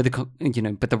 Yeah. Like,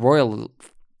 but the royal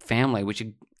family, which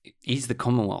is the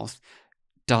Commonwealth,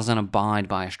 doesn't abide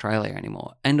by Australia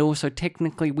anymore. And also,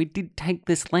 technically, we did take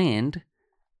this land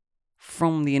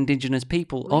from the Indigenous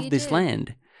people of this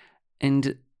land.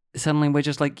 And suddenly we're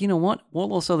just like, you know what?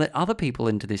 We'll also let other people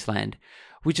into this land,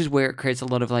 which is where it creates a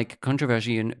lot of like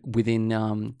controversy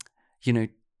within,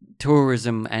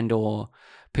 tourism and or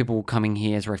people coming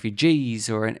here as refugees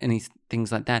or any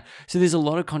things like that. So there's a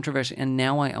lot of controversy. And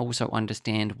now I also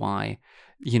understand why,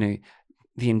 the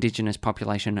Indigenous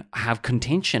population have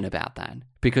contention about that.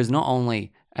 Because not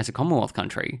only as a Commonwealth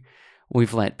country,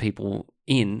 we've let people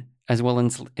in as well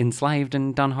enslaved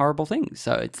and done horrible things.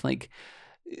 So it's like,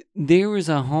 there is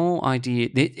a whole idea.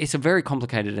 It's a very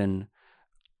complicated and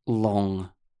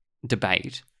long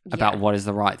debate about what is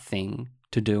the right thing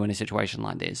to do in a situation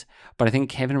like this. But I think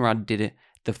Kevin Rudd did it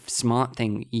the smart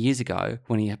thing years ago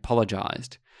when he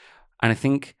apologised. And I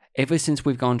think ever since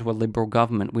we've gone to a Liberal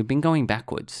government, we've been going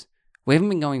backwards. We haven't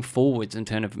been going forwards in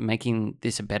terms of making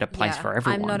this a better place for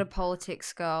everyone. I'm not a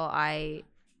politics girl.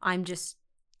 I'm just,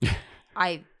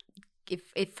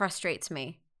 it frustrates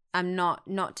me. I'm not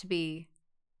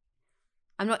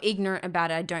ignorant about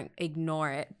it. I don't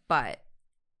ignore it, but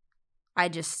I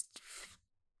just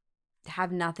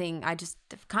have nothing. I just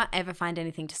can't ever find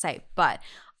anything to say. But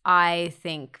I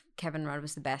think Kevin Rudd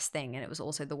was the best thing, and it was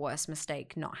also the worst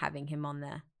mistake not having him on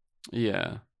there.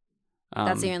 Yeah.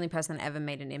 That's the only person that ever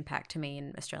made an impact to me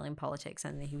in Australian politics,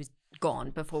 and he was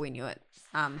gone before we knew it.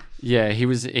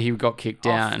 He got kicked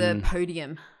off out. the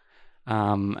podium.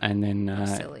 And then...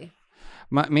 silly.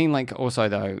 I mean, like, also,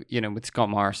 though, with Scott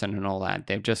Morrison and all that,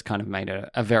 they've just kind of made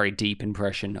a very deep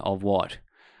impression of what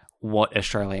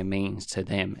Australia means to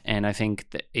them. And I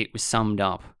think that it was summed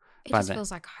up It by just then.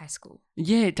 feels like high school.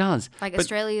 Yeah, it does. Like But-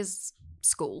 Australia's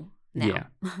school now. Yeah.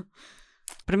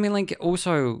 But I mean, like,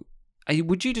 also,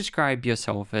 would you describe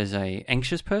yourself as a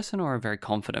anxious person or a very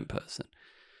confident person?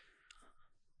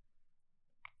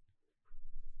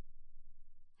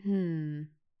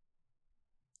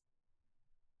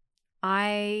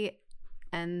 I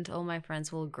and all my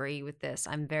friends will agree with this.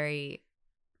 I'm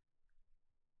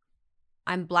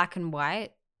black and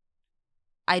white.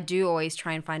 I do always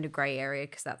try and find a gray area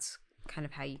because that's kind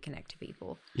of how you connect to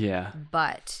people. Yeah.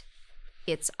 But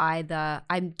it's either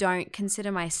I don't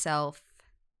consider myself,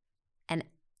 and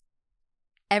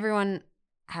everyone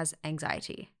has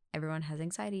anxiety. Everyone has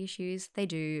anxiety issues. They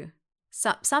do.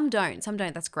 Some don't. Some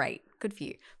don't. That's great. Good for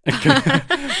you. Good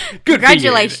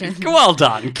Congratulations. For you. Well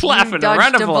done. Clapping You a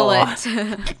round dodged of a applause.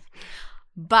 bullet.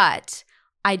 But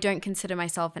I don't consider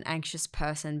myself an anxious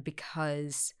person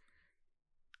because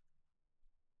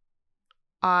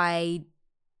I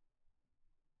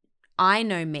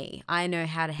know me. I know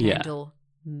how to Yeah. handle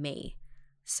me.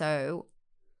 So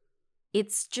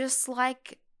it's just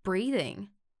like breathing.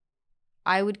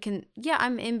 I'm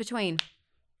in between.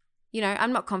 You know,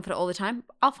 I'm not confident all the time.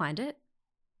 I'll find it.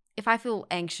 If I feel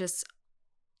anxious,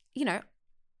 you know,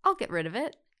 I'll get rid of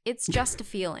it. It's just a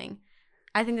feeling.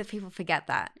 I think that people forget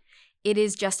that. It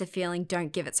is just a feeling.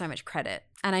 Don't give it so much credit.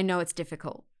 And I know it's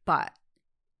difficult, but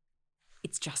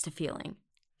it's just a feeling.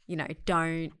 You know,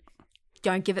 don't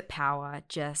give it power.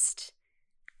 Just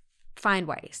find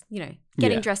ways. You know,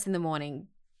 getting Yeah. dressed in the morning,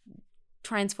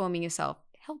 transforming yourself,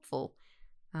 helpful.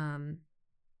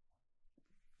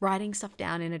 Writing stuff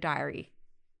down in a diary.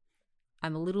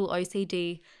 I'm a little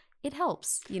OCD. It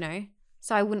helps, you know.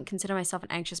 So I wouldn't consider myself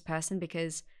an anxious person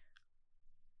because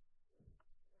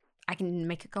I can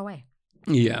make it go away.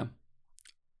 Yeah.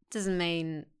 Doesn't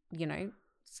mean, you know,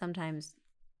 sometimes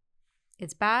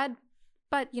it's bad,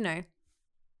 but, you know,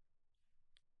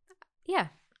 yeah.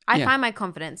 I find my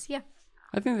confidence. Yeah.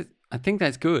 I think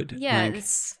that's good. Yeah, Like,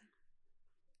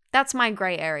 that's my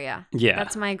gray area. yeah.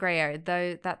 That's my gray area.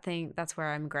 Though that's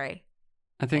where I'm gray.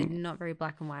 I think. I'm not very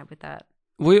black and white with that.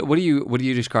 What do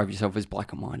you describe yourself as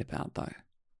black and white about though?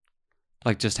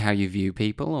 Like just how you view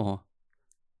people,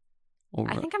 or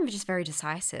I think I'm just very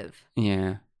decisive.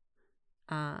 yeah,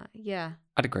 Yeah.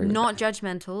 I'd agree with Not that.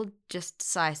 judgmental, just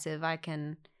decisive. I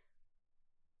can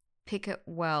pick it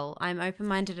well. I'm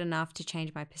open-minded enough to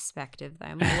change my perspective, though.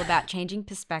 I'm all about changing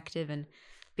perspective and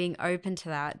being open to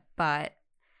that. But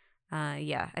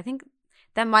yeah, I think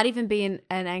that might even be an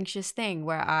anxious thing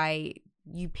where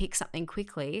you pick something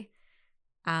quickly,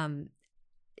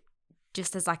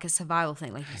 just as like a survival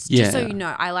thing. Like just so Yeah. you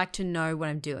know, I like to know what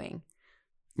I'm doing.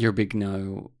 You're a big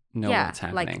know what's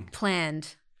happening. Like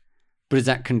planned. But is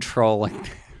that control? Like,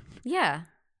 Yeah.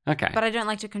 okay. But I don't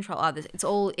like to control others.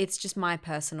 It's just my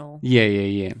personal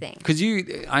Yeah. thing. Because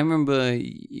I remember,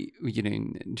 you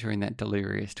know, during that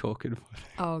delirious talk,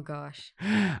 Oh gosh.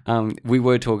 we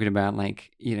were talking about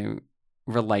like, you know,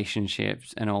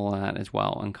 relationships and all that as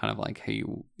well, and kind of like how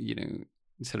you know,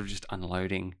 sort of just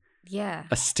unloading Yeah.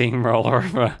 a steamroller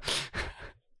of a.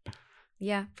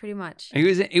 Yeah, pretty much.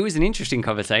 It was an interesting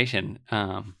conversation.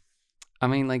 I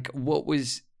mean, like,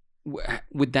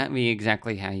 would that be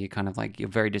exactly how you kind of like, you're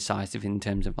very decisive in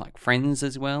terms of like friends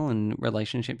as well and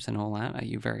relationships and all that? Are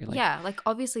you very like, Yeah, like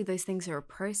obviously those things are a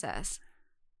process,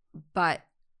 but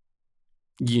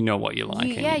you know what you like?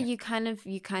 you kind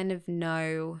of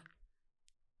know.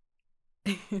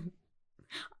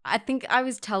 I think I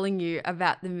was telling you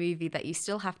about the movie that you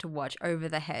still have to watch, Over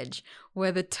the Hedge,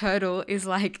 where the turtle is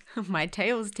like, my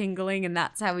tail's tingling, and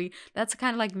that's that's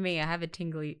kind of like me. I have a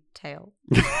tingly tail.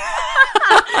 No.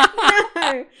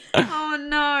 Oh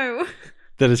no.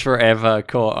 That is forever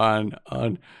caught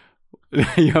on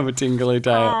you have a tingly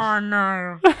tail. Oh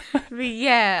no. But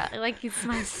yeah, like it's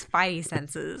my spidey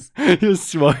senses. Your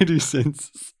spidey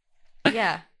senses.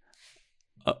 Yeah.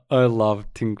 I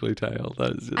love tingly tail.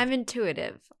 That is just, I'm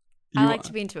intuitive. I like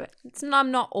to be intuitive.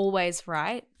 I'm not always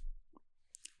right,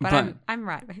 but I'm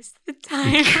right most of the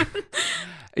time.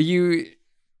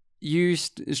 You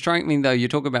strike me though. You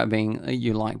talk about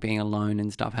you like being alone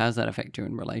and stuff. How does that affect you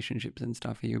in relationships and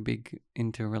stuff? Are you big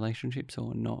into relationships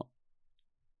or not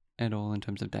at all in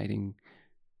terms of dating?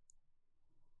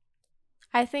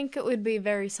 I think it would be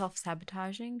very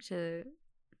self-sabotaging to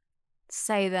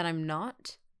say that I'm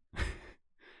not.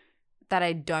 That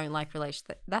I don't like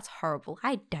relationships. That's horrible.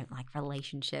 I don't like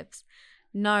relationships.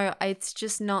 No, it's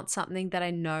just not something that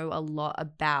I know a lot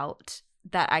about,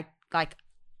 that I like.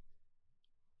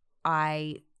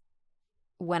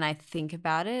 When I think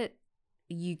about it,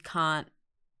 you can't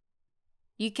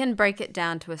You can break it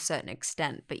down to a certain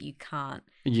extent, but you can't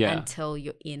Yeah. until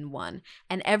you're in one.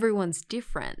 And everyone's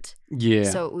different. Yeah.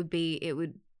 So it would be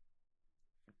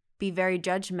very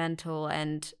judgmental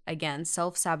and, again,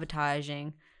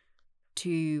 self-sabotaging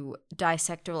to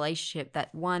dissect a relationship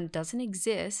that, one, doesn't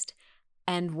exist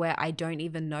and where I don't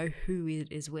even know who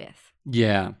it is with.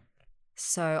 Yeah.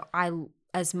 So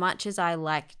as much as I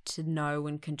like to know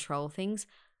and control things,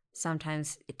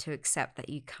 sometimes to accept that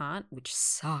you can't, which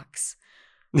sucks.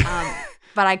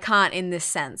 But I can't in this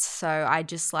sense. So I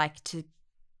just like to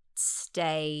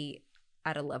stay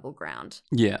at a level ground.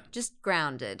 Yeah. Just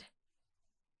grounded.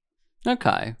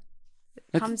 Okay.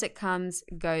 Comes, it comes.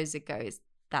 Goes, it goes.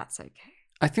 That's okay.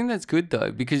 I think that's good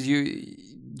though, because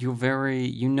you're very,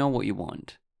 you know what you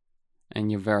want,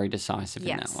 and you're very decisive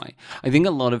in that way. I think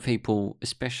a lot of people,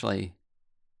 especially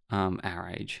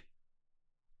our age,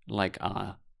 like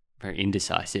are very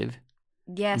indecisive.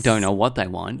 Yes. Don't know what they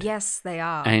want. Yes, they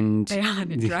are. And they are.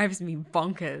 And it drives me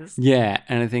bonkers. Yeah,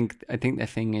 and I think the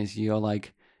thing is, you're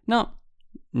like, no,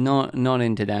 not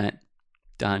into that.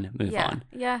 Done. Move on.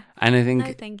 Yeah. And I think,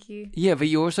 no, thank you. Yeah, but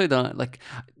you also don't like,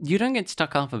 you don't get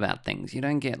stuck up about things. You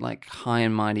don't get like high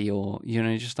and mighty, or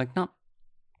just like, no,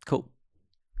 cool.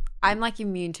 I'm like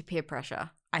immune to peer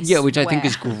pressure. Which I think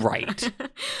is great.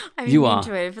 I'm You immune are.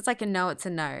 to it. If it's like a no, it's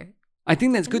a no. I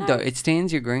think that's good No. though. It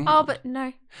stands your ground. Oh, but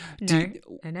no. Do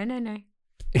No.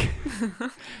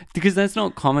 Because that's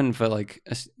not common for like,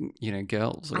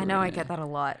 girls. I know I get that a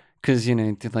lot. Because,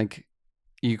 like,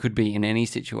 you could be in any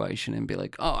situation and be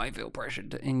like, oh, I feel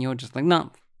pressured. And you're just like,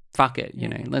 no, fuck it.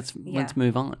 Let's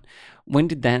move on. When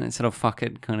did that sort of fuck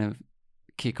it kind of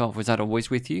kick off? Was that always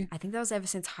with you? I think that was ever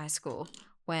since high school,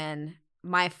 when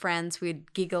my friends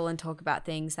would giggle and talk about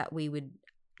things that we would,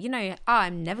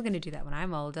 I'm never going to do that when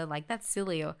I'm older. Like, that's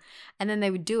silly. And then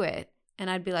they would do it. And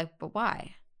I'd be like, but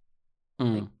why?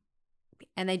 Mm.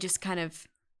 And they just kind of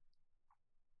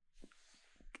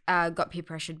got peer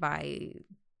pressured by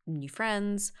new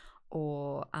friends,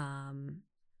 or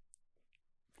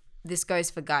this goes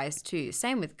for guys too.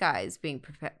 Same with guys being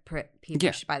peer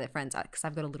pressured by their friends, because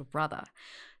I've got a little brother.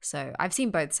 So I've seen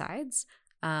both sides.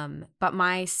 But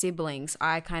my siblings,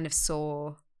 I kind of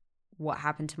saw what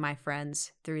happened to my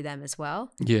friends through them as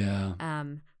well. Yeah.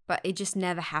 But it just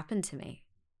never happened to me.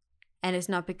 And it's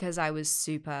not because I was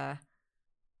super...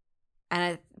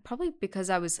 And probably because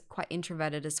I was quite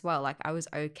introverted as well. Like, I was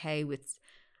okay with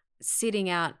sitting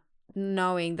out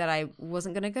knowing that I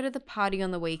wasn't going to go to the party on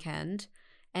the weekend,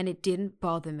 and it didn't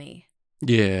bother me.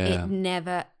 Yeah. It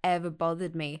never, ever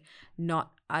bothered me.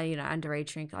 Not,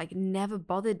 underage drink. Like, it never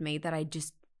bothered me that I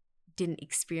just didn't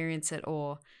experience it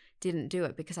or didn't do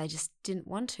it, because I just didn't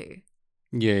want to.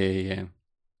 Yeah.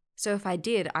 So if I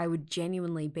did, I would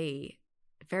genuinely be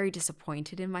very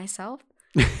disappointed in myself.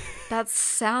 That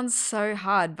sounds so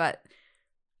hard, but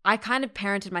I kind of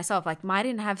parented myself. Like, my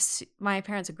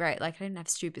parents are great. Like, I didn't have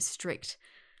super strict.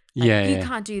 Like, you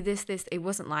can't do this. It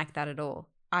wasn't like that at all.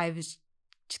 I was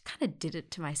just kind of did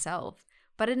it to myself,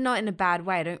 but not in a bad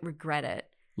way. I don't regret it.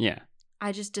 Yeah.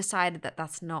 I just decided that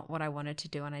that's not what I wanted to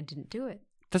do, and I didn't do it.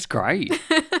 That's great.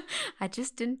 I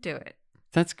just didn't do it.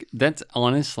 That's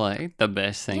honestly the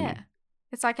best thing. Yeah.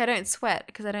 It's like I don't sweat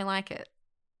because I don't like it.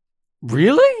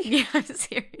 Really? Yeah, I'm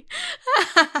serious.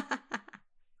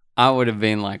 I would have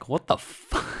been like, what the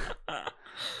fuck?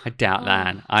 I doubt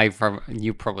that.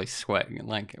 You probably sweat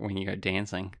like when you go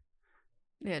dancing.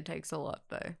 Yeah, it takes a lot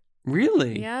though.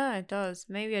 Really? Yeah, it does.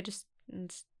 Maybe You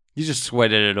just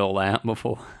sweated it all out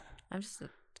before. I'm just a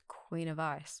queen of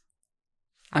ice.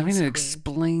 I mean, it Queen.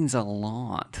 explains a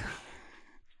lot.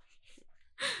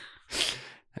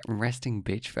 That resting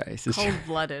bitch face is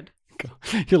Cold-blooded.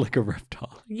 You're like a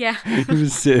reptile. Yeah.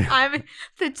 I'm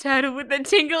the turtle with the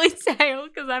tingly tail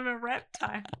because I'm a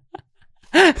reptile.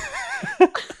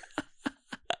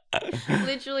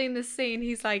 Literally in the scene,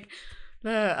 he's like,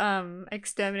 the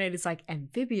exterminator's like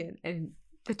amphibian, and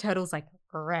the turtle's like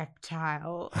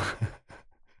reptile.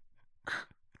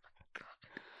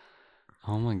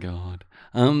 Oh my god.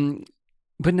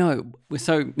 But no.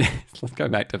 So let's go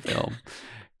back to film.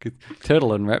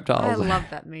 Turtle and reptiles. I love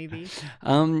that movie.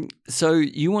 So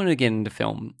you want to get into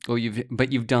film,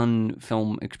 but you've done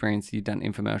film experience. You've done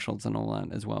infomercials and all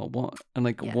that as well.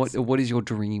 What is your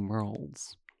dream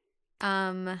roles?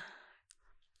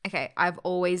 Okay, I've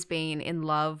always been in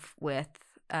love with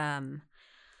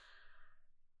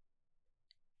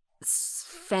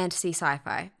fantasy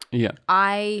sci-fi. Yeah.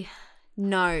 I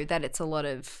know that it's a lot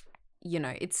of,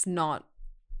 it's not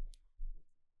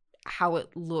how it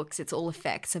looks, it's all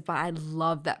effects, but I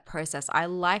love that process.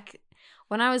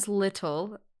 When I was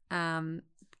little, kind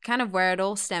of where it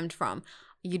all stemmed from,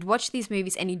 You'd watch these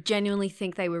movies and you genuinely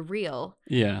think they were real.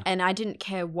 Yeah. And I didn't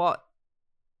care what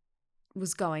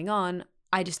was going on.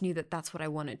 I just knew that that's what I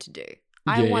wanted to do.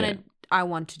 I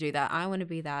want to do that. I want to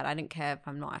be that. I didn't care if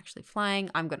I'm not actually flying.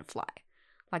 I'm going to fly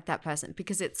like that person,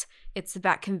 because it's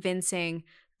about convincing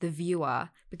the viewer,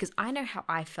 because I know how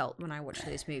I felt when I watched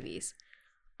those movies.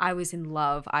 I was in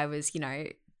love. I was,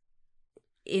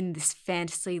 in this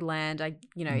fantasy land,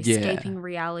 escaping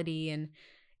reality, and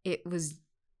it was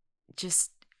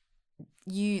just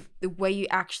the way you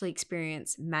actually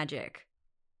experience magic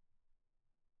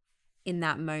in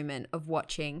that moment of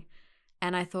watching.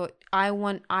 And I thought, I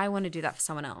want to do that for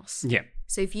someone else. Yeah.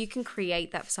 So if you can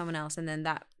create that for someone else, and then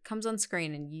that comes on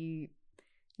screen, and you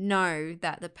know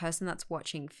that the person that's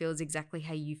watching feels exactly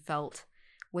how you felt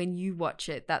when you watch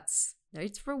it, it's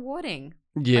rewarding.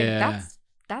 Yeah. Like,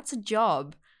 that's a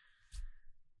job.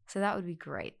 So that would be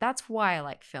great. That's why I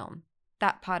like film.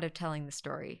 That part of telling the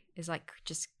story is like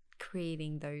just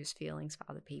creating those feelings for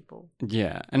other people.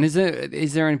 Yeah. And is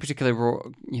there any particular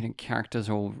characters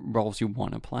or roles you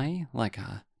want to play? Like,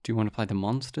 do you want to play the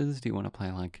monsters? Do you want to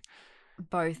play like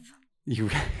both?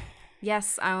 You.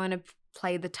 Yes, I want to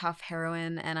play the tough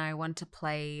heroine, and I want to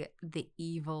play the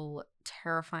evil,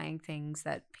 terrifying things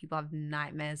that people have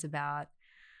nightmares about.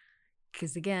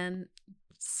 Because again,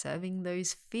 serving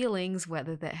those feelings,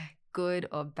 whether they're good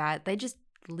or bad, they're just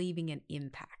leaving an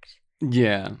impact.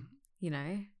 Yeah.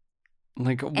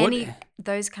 Like what? Any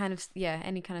kind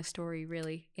of story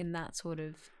really in that sort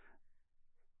of.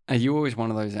 Are you always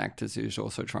one of those actors who's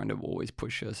also trying to always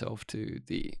push yourself to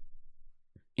the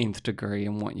nth degree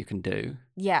in what you can do?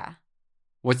 Yeah.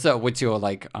 What's your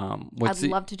like I'd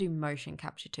love to do motion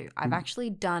capture too. I've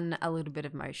actually done a little bit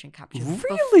of motion capture.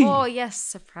 Really? Before. Yes,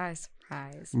 surprise.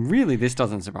 Really? This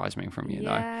doesn't surprise me from you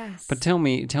though. But tell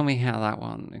me how that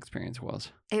one experience was.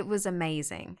 It was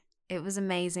amazing.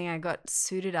 I got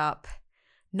suited up,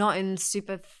 not in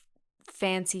super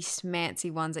fancy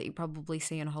schmancy ones that you probably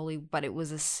see in Hollywood, but it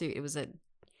was a suit. It was a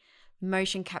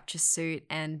motion capture suit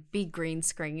and big green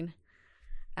screen.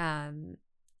 Audio,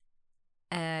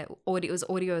 it was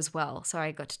audio as well. So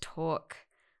I got to talk,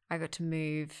 I got to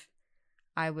move.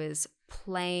 I was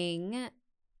playing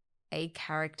a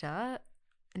character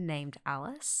named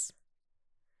Alice,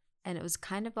 and it was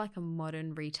kind of like a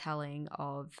modern retelling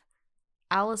of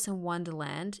Alice in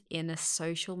Wonderland in a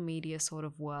social media sort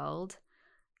of world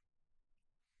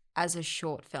as a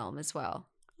short film as well.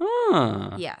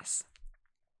 Ah. Yes.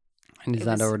 And is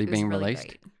that already being released?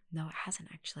 Great. No, it hasn't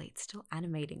actually. It's still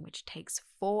animating, which takes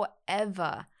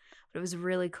forever. But it was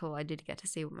really cool. I did get to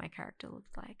see what my character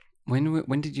looked like.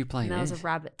 When did you play this? I was a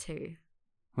rabbit too.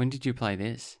 When did you play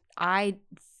this? I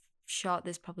shot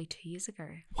this probably 2 years ago.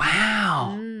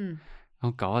 Wow.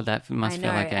 Oh God, that must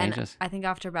feel like ages. I think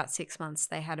after about 6 months,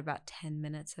 they had about 10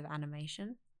 minutes of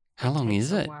animation. How long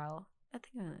is it? A while. I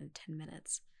think 10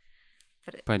 minutes.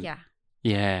 But yeah.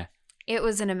 Yeah. It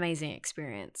was an amazing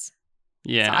experience.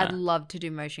 Yeah. So I'd love to do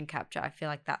motion capture. I feel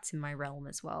like that's in my realm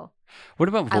as well. What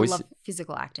about voice? I love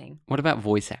physical acting. What about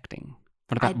voice acting?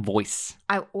 What about voice?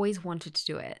 I always wanted to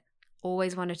do it.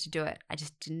 I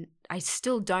just didn't. I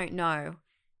still don't know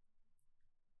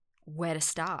where to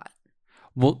start.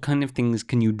 What kind of things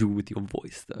can you do with your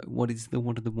voice though? What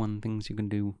are the one things you can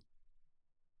do?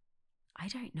 I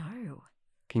don't know.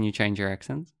 Can you change your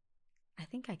accents? I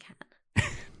think I can.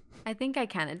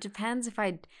 It depends if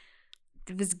I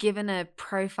was given a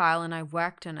profile and I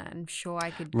worked on it. I'm sure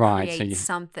I could create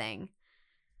something.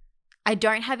 I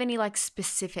don't have any like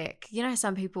specific. You know,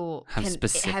 some people have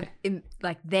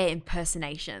their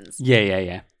impersonations.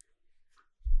 Yeah.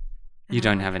 You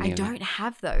don't have any. I don't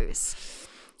have those.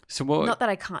 So what? Not that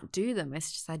I can't do them.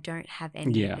 It's just I don't have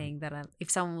anything that if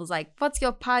someone was like, "What's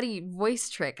your party voice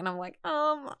trick?" and I'm like,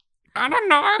 I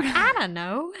don't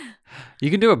know.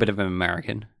 You can do a bit of an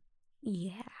American.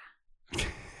 Yeah.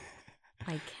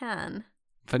 I can.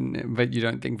 But you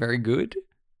don't think very good?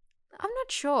 I'm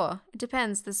not sure. It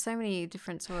depends. There's so many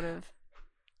different sort of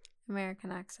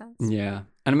American accents. Yeah.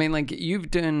 And I mean, like,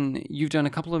 you've done a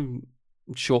couple of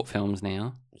short films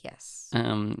now. Yes.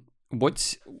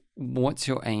 What's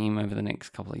your aim over the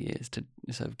next couple of years to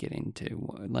sort of get into,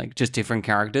 like, just different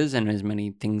characters and as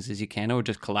many things as you can, or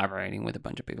just collaborating with a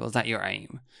bunch of people? Is that your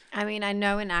aim? I mean, I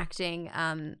know in acting,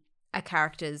 a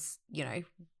character's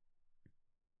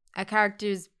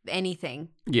anything.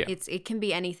 Yeah. It can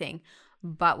be anything.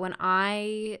 But when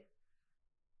I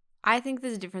think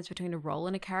there's a difference between a role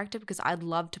and a character, because I'd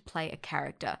love to play a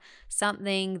character.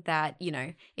 Something that,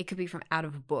 it could be from out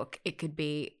of a book. It could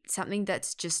be something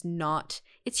that's just not,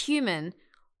 it's human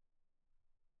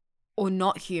or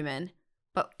not human.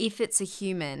 But if it's a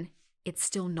human, it's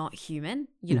still not human,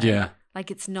 Yeah.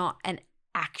 Like it's not an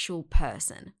actual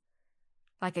person,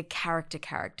 like a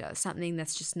character, something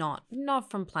that's just not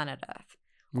from planet Earth,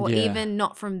 or Yeah. even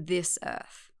not from this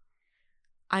Earth.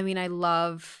 I mean, I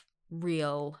love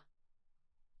real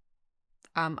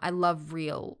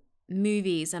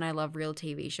movies and I love real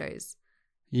TV shows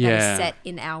that are set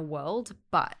in our world,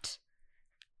 but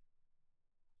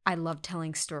I love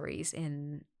telling stories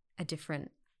in a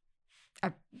different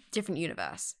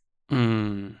universe.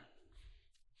 I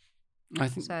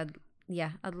think So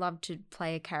I'd love to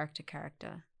play a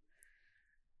character.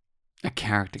 a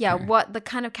character. Yeah, what the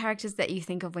kind of characters that you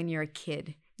think of when you're a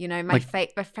kid? You know, my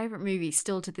favorite movie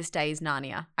still to this day is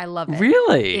Narnia. I love it.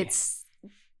 Really? It's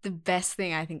the best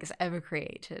thing I think is ever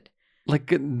created.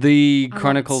 Like the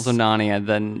Chronicles of Narnia,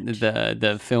 then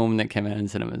the film that came out in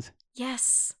cinemas.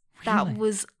 Yes. Really? That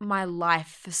was my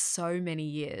life for so many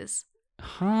years.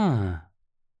 Huh.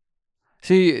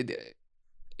 See,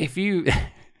 if you,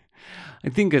 I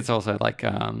think it's also like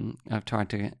I've tried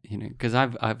to, because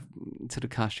I've sort of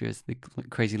cast you as the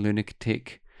crazy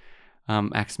lunatic,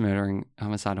 axe murdering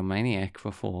homicidal maniac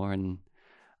before, and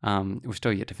we're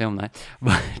still yet to film that.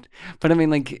 But I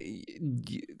mean, like,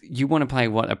 you want to play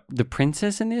what, the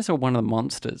princess in this, or one of the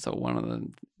monsters, or one of the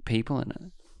people in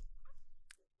it?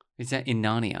 Is that in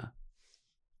Narnia?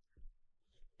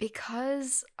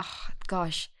 Because, oh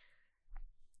gosh.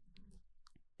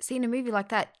 See, in a movie like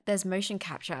that, there's motion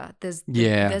capture, there's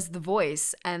the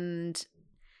voice, and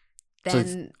then... So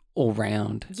it's all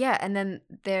round. Yeah, and then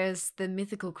there's the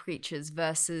mythical creatures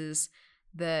versus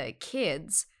the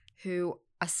kids who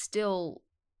are still...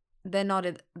 They're not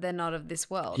of this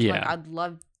world. Yeah. Like, I'd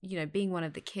love, being one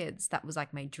of the kids. That was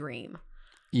like my dream.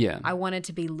 Yeah. I wanted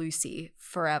to be Lucy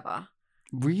forever.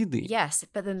 Really? Yes,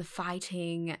 but then the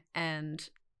fighting and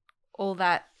all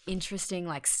that interesting,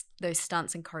 like those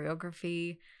stunts and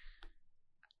choreography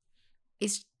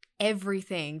is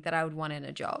everything that I would want in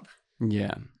a job.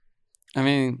 Yeah. I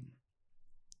mean,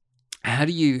 how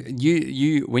do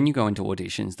you when you go into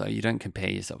auditions though, you don't compare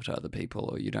yourself to other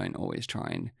people, or you don't always try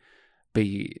and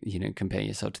be, compare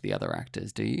yourself to the other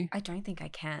actors, do you? I don't think I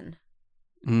can.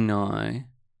 No.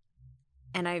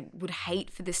 And I would hate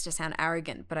for this to sound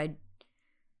arrogant, but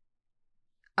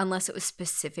unless it was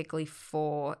specifically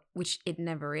for, which it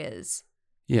never is,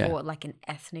 for like an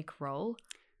ethnic role,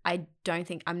 I don't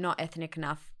think, I'm not ethnic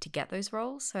enough to get those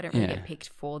roles, so I don't really get picked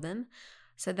for them.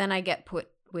 So then I get put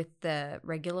with the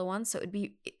regular ones. So it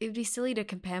would be silly to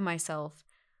compare myself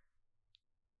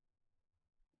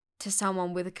to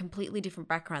someone with a completely different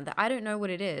background that I don't know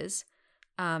what it is,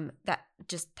 that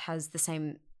just has the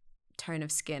same tone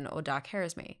of skin or dark hair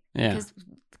as me. Yeah. Because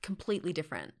completely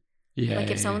different. Yeah.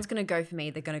 Like if someone's going to go for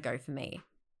me, they're going to go for me.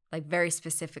 Like very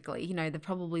specifically, they're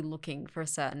probably looking for a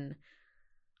certain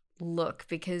look,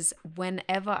 because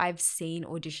whenever I've seen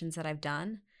auditions that I've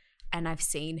done and I've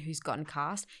seen who's gotten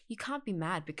cast, you can't be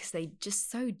mad because they're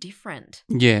just so different.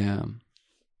 Yeah.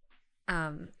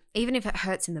 Even if it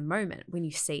hurts in the moment, when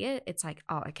you see it, it's like,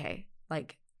 oh, okay.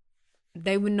 Like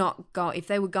they would not go, if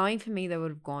they were going for me, they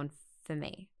would have gone for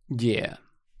me. Yeah.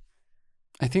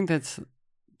 I think that's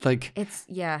like, it's,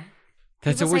 yeah.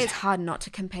 That's People always... say it's hard not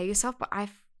to compare yourself, but I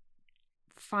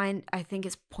think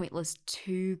it's pointless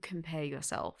to compare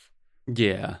yourself.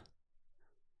 Yeah.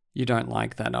 You don't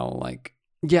like that whole, like...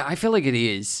 Yeah, I feel like it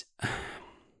is. I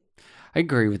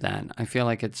agree with that. I feel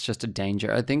like it's just a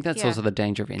danger. I think that's also the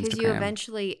danger of Instagram. Because you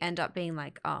eventually end up being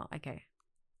like, oh, okay.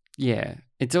 Yeah.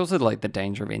 It's also like the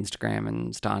danger of Instagram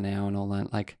and Star Now and all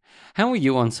that. Like, how are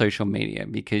you on social media?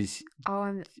 Because...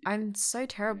 Oh, I'm so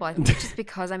terrible. I think it's just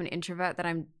because I'm an introvert that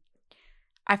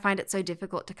I find it so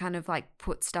difficult to kind of like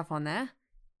put stuff on there.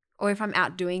 Or if I'm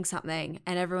out doing something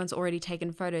and everyone's already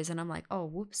taken photos and I'm like, oh,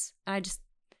 whoops. And I just...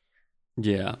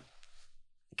 Yeah.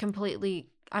 Completely...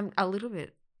 I'm a little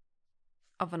bit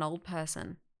of an old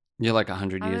person. You're like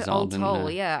 100 years old. I'm an old soul,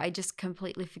 yeah. I just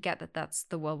completely forget that that's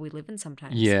the world we live in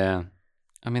sometimes. Yeah.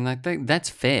 I mean, like,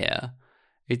 that's fair.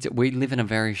 We live in a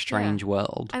very strange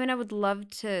world. I mean, I would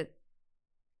love to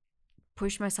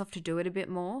push myself to do it a bit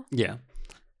more. Yeah.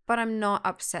 But I'm not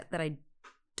upset that I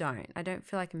don't. I don't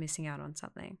feel like I'm missing out on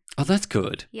something. Oh, that's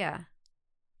good. Yeah.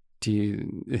 Do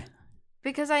you...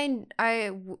 Because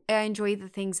I enjoy the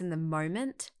things in the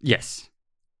moment. Yes.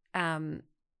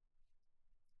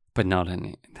 But not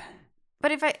any...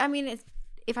 But if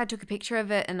I took a picture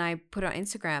of it and I put it on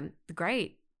Instagram,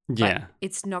 great. Yeah. But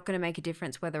it's not going to make a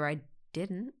difference whether I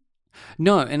didn't.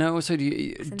 No, and I also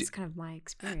That's kind of my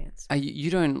experience. You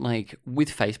don't, like, with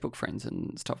Facebook friends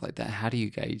and stuff like that, how do you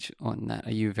gauge on that?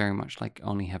 Are you very much like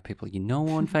only have people you know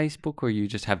on Facebook, or you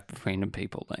just have random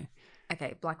people there?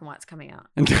 Okay, Black and White's coming out.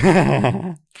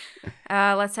 Yeah.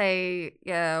 Let's say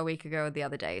a week ago or the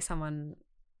other day, someone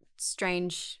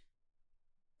strange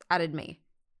added me.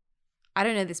 I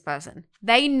don't know this person.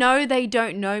 They know they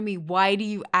don't know me. Why do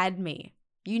you add me?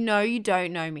 You know you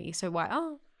don't know me. So why?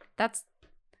 Oh, that's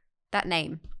that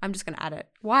name. I'm just going to add it.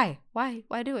 Why? Why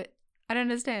do it? I don't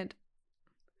understand.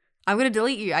 I'm going to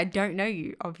delete you. I don't know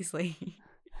you, obviously.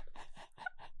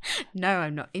 No,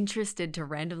 I'm not interested to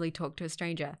randomly talk to a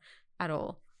stranger at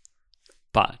all.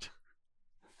 But.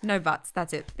 No buts.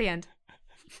 That's it. The end.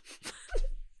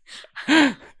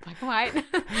 Black and white.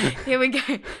 Here we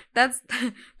go. That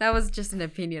was just an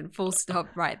opinion. Full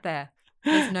stop right there.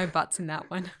 There's no buts in that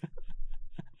one.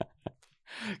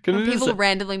 When people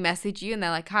randomly message you and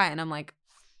they're like, hi, and I'm like,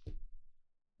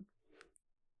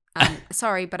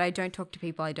 sorry, but I don't talk to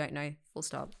people I don't know. Full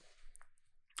stop.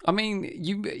 I mean,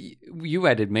 you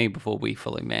added me before we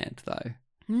fully met, though.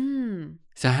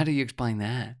 So how do you explain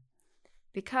that?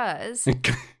 Because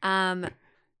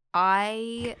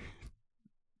I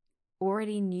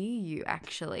already knew you,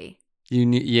 actually. You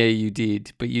knew, yeah, you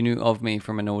did, but you knew of me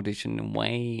from an audition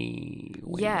way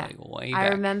back. I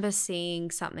remember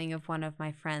seeing something of one of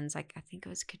my friends, like I think it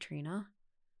was Katrina.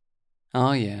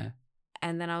 Oh yeah.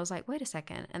 And then I was like, wait a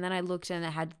second. And then I looked and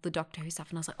it had the Doctor Who stuff,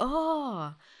 and I was like,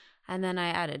 oh. And then I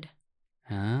added.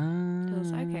 It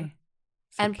was okay.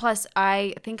 And plus,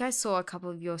 I think I saw a couple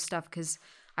of your stuff because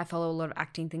I follow a lot of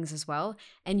acting things as well.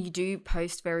 And you do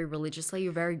post very religiously.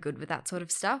 You're very good with that sort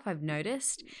of stuff, I've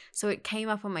noticed. So it came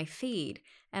up on my feed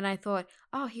and I thought,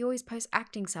 oh, he always posts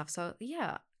acting stuff. So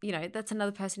yeah, you know, that's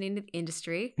another person in the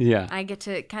industry. Yeah. I get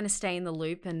to kind of stay in the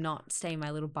loop and not stay in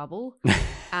my little bubble.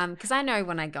 Because I know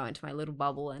when I go into my little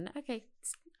bubble and, okay,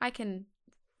 I can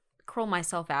crawl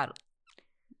myself out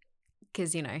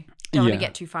because, you know, don't want to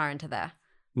get too far into there.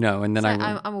 No, and then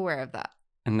I'm aware of that.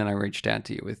 And then I reached out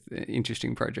to you with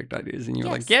interesting project ideas, and you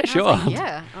were Yes. like, "Yeah, and sure."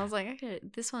 I was like, okay,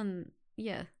 this one,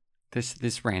 yeah.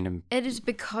 This random. It is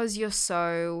because you're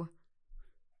so,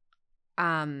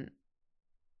 you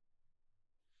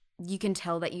can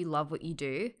tell that you love what you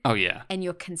do. Oh yeah. And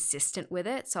you're consistent with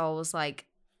it. So I was like,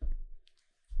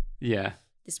 yeah,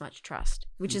 this much trust,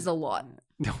 which is a lot.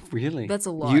 No, really. That's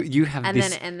a lot. You have and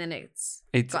this, then it's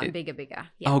gotten bigger.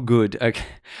 Yeah. Oh, good. Okay.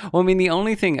 Well, I mean, the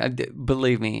only thing,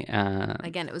 believe me.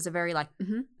 Again, it was a very like.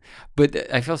 Mm-hmm.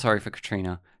 But I feel sorry for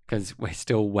Katrina because we're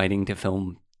still waiting to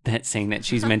film that scene that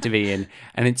she's meant to be in,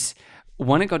 and it's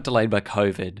one, it got delayed by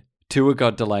COVID. Two, it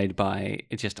got delayed by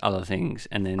just other things,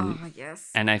 and then. Oh yes.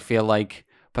 And I feel like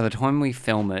by the time we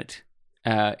film it.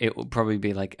 It will probably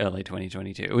be like early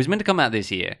 2022. It was meant to come out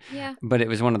this year. Yeah. But it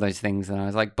was one of those things that I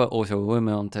was like, but also we were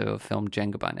meant to have filmed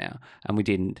Jenga by now, and we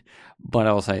didn't. But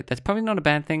I'll say that's probably not a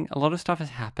bad thing. A lot of stuff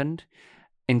has happened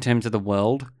in terms of the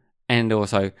world, and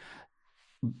also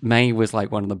May was like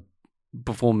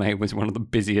before May was one of the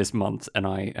busiest months, and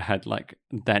I had like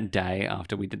that day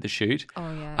after we did the shoot.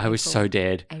 Oh yeah. I was so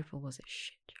dead. April was a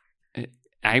shit.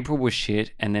 April was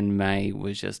shit, and then May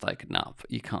was just like, nah,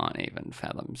 you can't even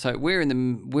fathom. So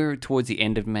we're towards the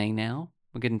end of May now.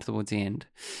 We're getting towards the end.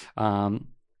 I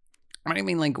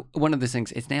mean, like one of the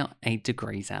things. It's now 8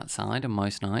 degrees outside on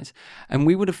most nights, and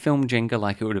we would have filmed Jenga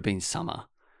like it would have been summer.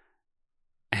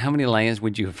 How many layers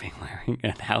would you have been wearing,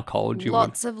 and how cold you?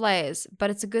 Lots of layers, but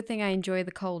it's a good thing I enjoy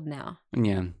the cold now.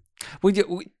 Yeah.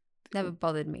 Never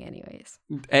bothered me anyways.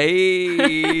 Hey,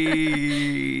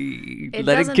 it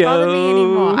let doesn't it go. bother me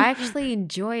anymore. I actually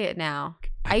enjoy it now.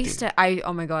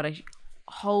 Oh my God,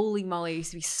 holy moly, I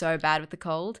used to be so bad with the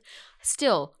cold.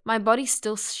 Still, my body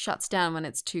still shuts down when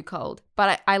it's too cold,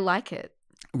 but I like it.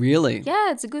 Really?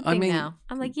 Yeah, it's a good thing now.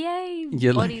 I'm like, yay,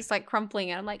 body's like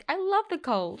crumpling, and I'm like, I love the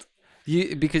cold.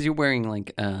 Because you're wearing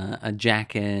like a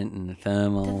jacket and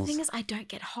thermals. The thing is, I don't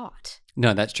get hot.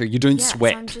 No, that's true. You don't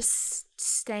sweat. So I'm just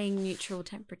staying neutral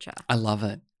temperature. I love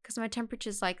it. Because my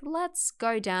temperature's like, let's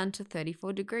go down to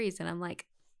 34 degrees. And I'm like,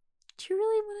 do you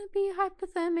really want to be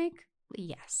hypothermic?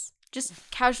 Yes. Just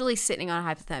casually sitting on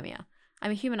hypothermia.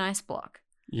 I'm a human ice block.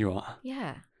 You are?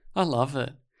 Yeah. I love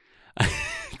it.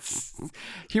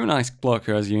 Human ice block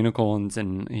who has unicorns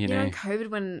and, you know. You know, in COVID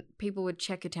when people would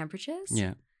check your temperatures?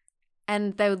 Yeah.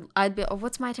 And I'd be, oh,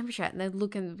 what's my temperature? And they'd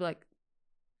look and be like,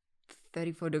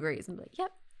 34 degrees. And be like,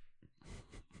 yep.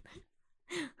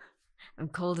 I'm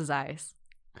cold as ice.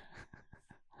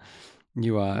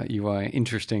 You are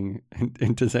interesting,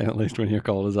 to say the least, when you're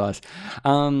cold as ice.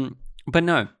 But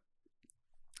no,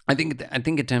 I think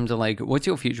in terms of like, what's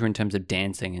your future in terms of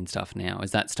dancing and stuff now?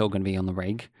 Is that still going to be on the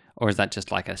reg, or is that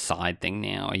just like a side thing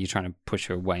now? Are you trying to push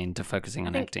your way into focusing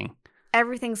on acting?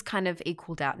 Everything's kind of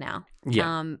equaled out now.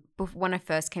 Yeah. When I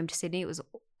first came to Sydney, it was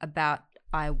about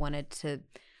I wanted to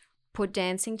put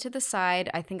dancing to the side.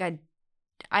 I think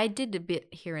I did a bit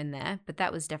here and there, but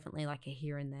that was definitely like a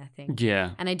here and there thing.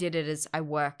 Yeah. And I did it as I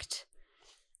worked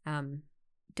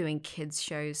doing kids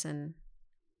shows,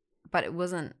 but it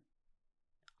wasn't,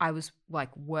 I was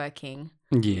like working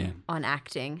Yeah. on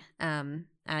acting, and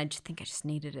I just think I just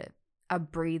needed a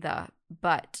breather.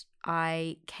 But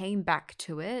I came back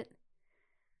to it.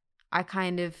 I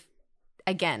kind of,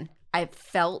 again, I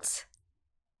felt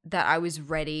that I was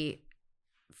ready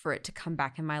for it to come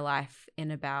back in my life in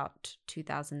about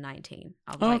 2019.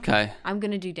 I was like, Okay. I'm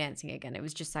going to do dancing again. It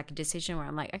was just like a decision where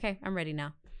I'm like, okay, I'm ready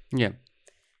now. Yeah.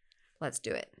 Let's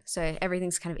do it. So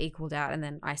everything's kind of equaled out, and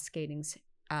then ice skating's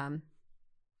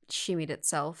shimmied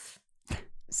itself,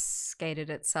 skated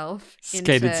itself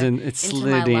Skated into it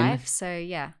slid my in. life. So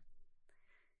yeah,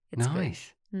 it's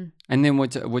Nice. good. And then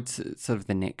what's sort of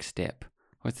the next step?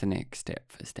 What's the next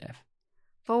step for Steph?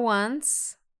 For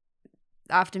once,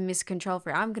 after Miss Control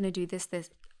Freak, I'm going to do this.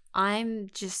 I'm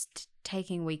just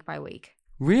taking week by week.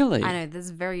 Really? I know, this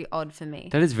is very odd for me.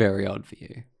 That is very odd for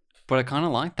you. But I kind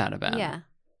of like that about it. Yeah.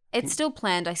 It's still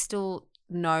planned. I still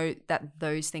know that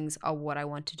those things are what I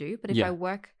want to do. But if I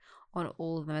work on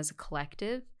all of them as a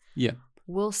collective,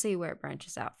 we'll see where it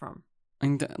branches out from.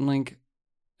 And like,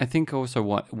 I think also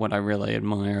what I really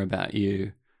admire about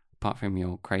you, apart from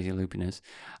your crazy loopiness,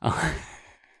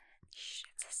 Shh,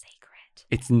 it's a secret.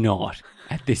 it's not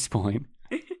at this point.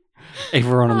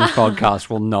 Everyone on this podcast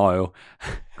will know.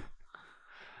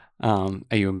 Are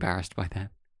you embarrassed by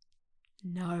that?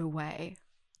 No way.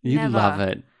 You Never. love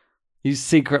it. You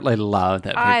secretly love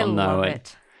that people I know love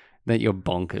it. That you're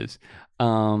bonkers.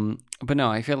 But no,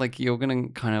 I feel like you're going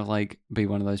to kind of like be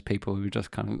one of those people who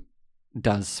just kind of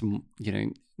does some,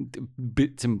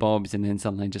 bits and bobs and then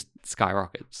suddenly just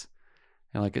skyrockets.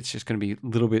 And like it's just going to be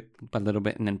little bit by little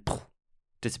bit and then poof,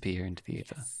 disappear into the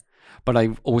ether. Yes. But I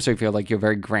also feel like you're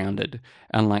very grounded.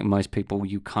 Unlike most people,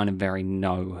 you kind of very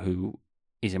know who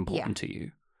is important to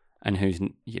you and who's,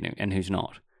 and who's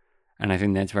not. And I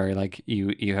think that's very like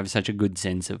you have such a good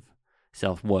sense of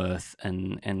self-worth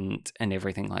and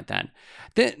everything like that.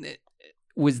 That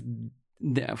was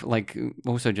like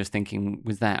also just thinking,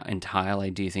 was that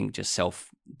entirely, do you think, just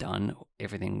self-done?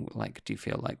 Everything, like, do you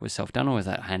feel like was self-done, or was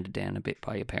that handed down a bit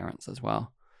by your parents as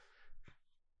well?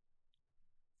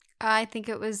 I think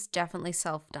it was definitely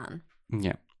self-done.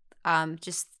 Yeah.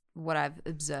 Just what I've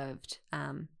observed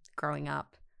growing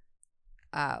up.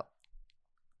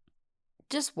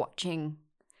 Just watching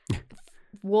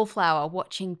Wallflower,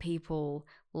 watching people,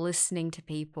 listening to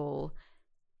people,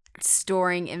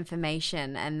 storing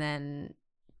information, and then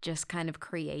just kind of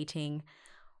creating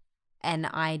an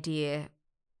idea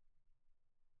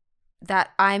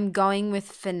that I'm going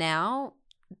with for now.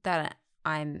 That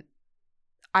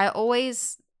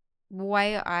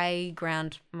way I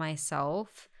ground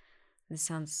myself. This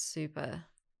sounds super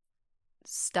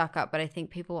stuck up, but I think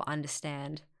people will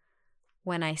understand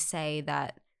when I say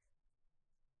that,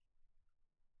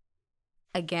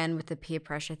 again, with the peer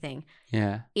pressure thing.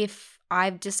 Yeah. If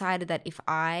I've decided that if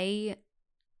I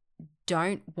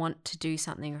don't want to do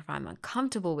something, or if I'm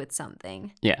uncomfortable with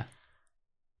something,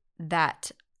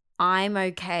 that I'm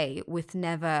okay with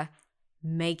never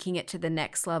making it to the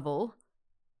next level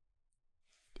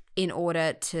in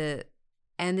order to,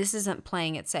 and this isn't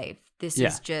playing it safe. This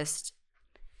is just,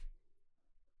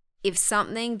 if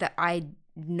something that I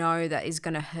know that is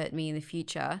going to hurt me in the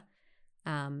future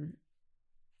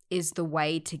is the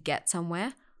way to get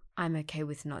somewhere, I'm okay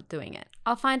with not doing it.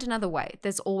 I'll find another way.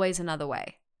 There's always another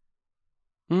way.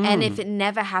 And if it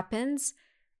never happens,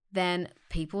 then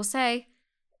people say,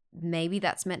 maybe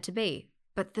that's meant to be.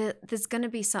 But there's going to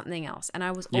be something else. And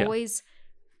I was always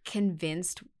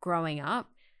convinced growing up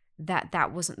that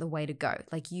that wasn't the way to go.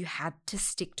 Like, you had to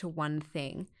stick to one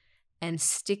thing and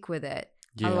stick with it.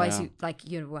 Yeah. Otherwise,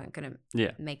 you weren't going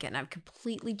to make it. And I've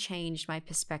completely changed my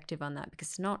perspective on that,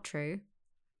 because it's not true.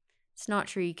 It's not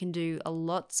true. You can do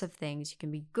lots of things. You can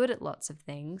be good at lots of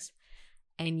things.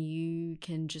 And you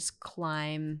can just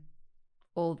climb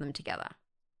all of them together.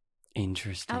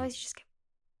 Interesting. Otherwise,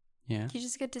 you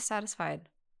just get dissatisfied.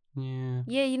 Yeah.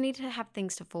 Yeah, you need to have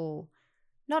things to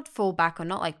not fall back on,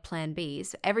 not like plan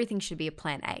Bs. Everything should be a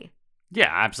plan A. Yeah,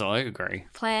 absolutely agree.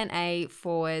 Plan A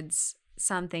forwards.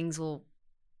 Some things will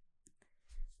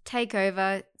take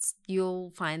over.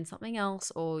 You'll find something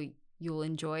else, or you'll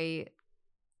enjoy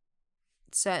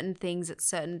certain things at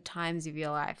certain times of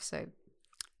your life. So,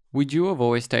 would you have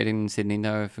always stayed in Sydney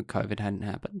though if COVID hadn't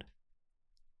happened?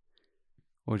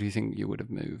 Or do you think you would have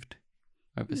moved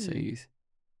overseas?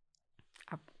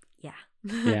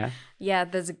 Yeah. Yeah,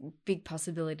 there's a big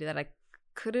possibility that I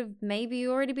could have maybe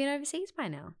already been overseas by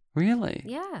now. Really?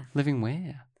 Yeah. Living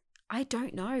where? I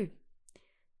don't know.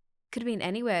 Could have been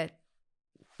anywhere.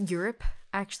 Europe.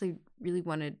 I actually really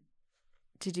wanted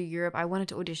to do Europe. I wanted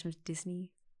to audition for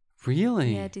Disney.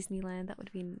 Really? Yeah, Disneyland. That would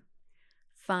have been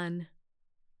fun.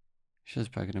 Should have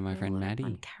spoken to my Yeah, friend a lot of Maddie.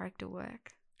 fun character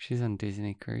work. She's on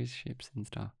Disney cruise ships and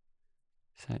stuff.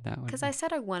 So that would Because be... I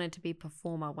said I wanted to be a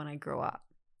performer when I grew up.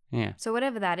 Yeah. So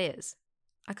whatever that is,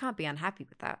 I can't be unhappy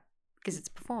with that because it's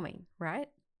performing, right?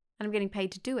 And I'm getting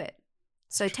paid to do it.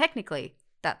 So technically,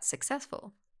 that's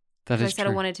successful. That Because I is said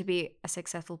true. I wanted to be a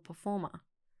successful performer.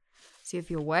 So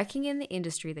if you're working in the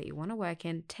industry that you want to work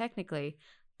in, technically,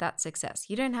 that's success.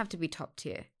 You don't have to be top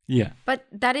tier. Yeah. But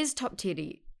that is top tier to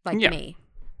you, like Yeah. me.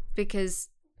 Because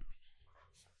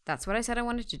that's what I said I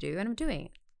wanted to do, and I'm doing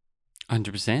it.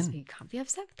 100%. So you can't be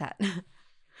upset with that.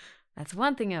 That's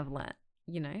one thing I've learned,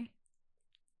 you know?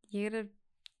 You gotta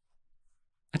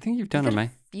I think you've done it,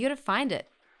 mate. you gotta find it.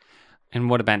 And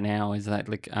what about now? Is that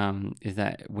like is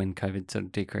that when COVID sort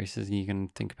of decreases, you can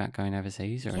think about going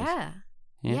overseas? Or Yeah.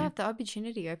 yeah, Yeah, if the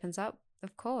opportunity opens up,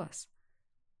 of course.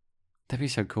 that'd be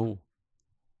so cool.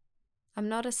 I'm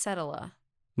not a settler.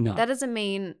 No, That doesn't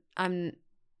mean I'm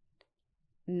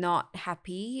not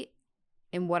happy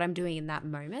in what I'm doing in that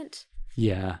moment.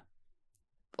 yeah,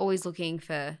 Always looking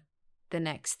for the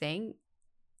next thing.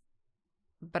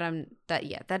 But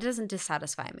that doesn't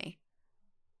dissatisfy me.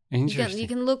 interesting. You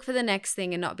can look for the next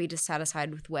thing and not be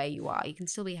dissatisfied with where you are. You can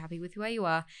still be happy with where you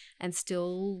are and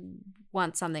still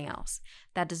want something else.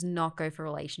 That does not go for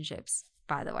relationships,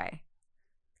 by the way.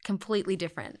 Completely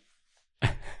different.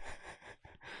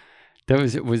 That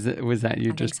was that you I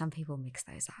think just? some people mix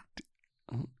those up.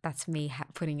 That's me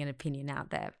putting an opinion out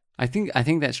there. I think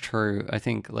that's true. I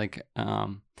think like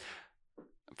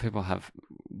people have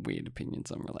weird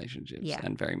opinions on relationships Yeah.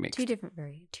 and very mixed.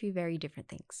 Two very different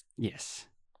things. Yes.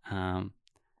 And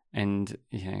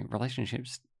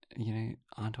relationships,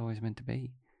 aren't always meant to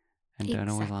be and don't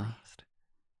always Exactly. last.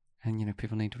 And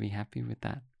people need to be happy with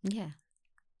that. Yeah.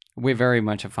 We're very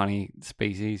much a funny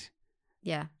species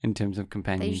Yeah. in terms of That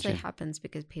companionship. usually happens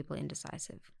because people are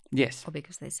indecisive Yes. or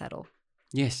because they settle.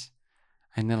 Yes.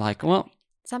 And they're like, well,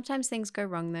 Sometimes things go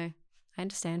wrong though. I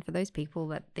understand for those people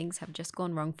that things have just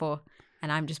gone wrong for,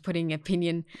 and I'm just putting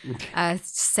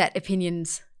set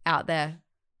opinions out there.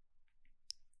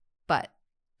 But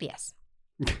yes,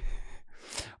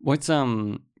 what's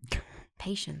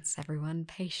patience, everyone,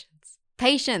 patience.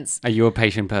 Patience. are you a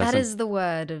patient person? That is the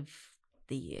word of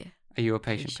the year. Are you a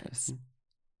patient patience. person?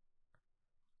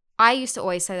 I used to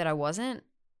always say that I wasn't,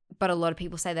 but a lot of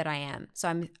people say that I am. So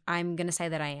I'm going to say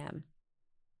that I am.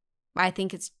 I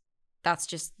think that's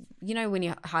just, when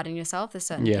you're hard on yourself, there's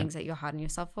certain things that you're hard on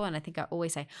yourself for. And I think I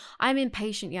always say, I'm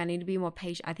impatient. Yeah, I need to be more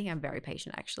patient. I think I'm very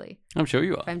patient, actually. I'm sure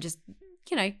you are. If I'm just,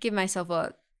 give myself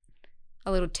a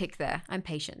little tick there. I'm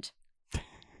patient.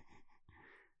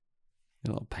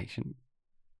 You're a little patient.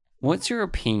 What's your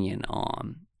opinion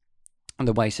on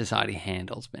the way society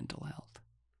handles mental health?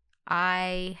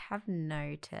 I have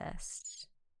noticed,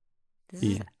 this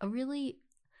is a really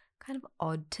kind of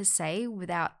odd to say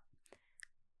without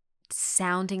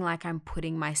sounding like I'm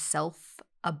putting myself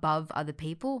above other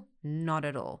people. Not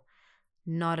at all.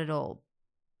 Not at all.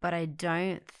 But I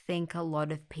don't think a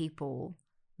lot of people,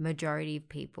 majority of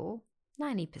people,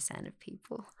 90% of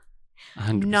people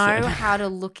 100%. know how to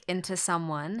look into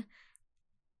someone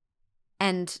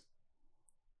and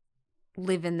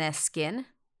live in their skin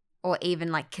or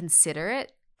even like consider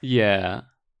it. Yeah.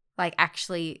 Like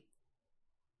actually,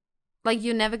 like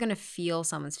you're never going to feel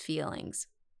someone's feelings,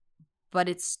 but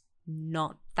it's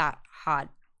not that hard.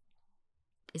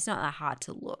 It's not that hard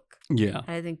to look. Yeah.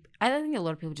 I don't think a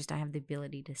lot of people just don't have the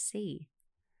ability to see.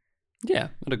 Yeah,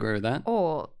 I'd agree with that.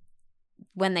 Or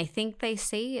when they think they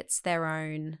see, it's their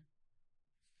own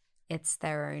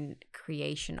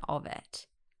creation of it,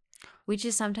 which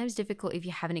is sometimes difficult if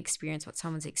you haven't experienced what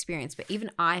someone's experienced. But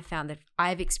even I found that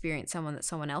I've experienced someone that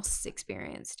someone else has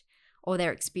experienced, or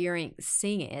they're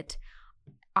experiencing it.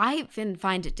 I even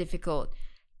find it difficult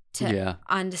to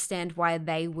understand why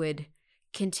they would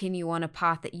continue on a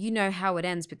path that you know how it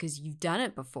ends because you've done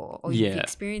it before or you've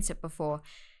experienced it before.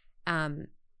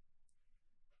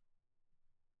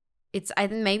 I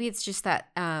think maybe it's just that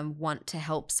want to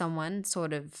help someone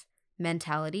sort of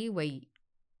mentality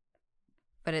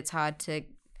but it's hard to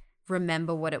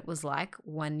remember what it was like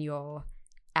when you're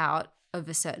out of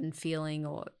a certain feeling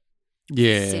or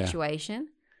situation.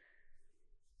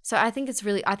 So I think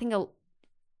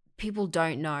people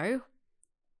don't know,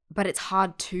 but it's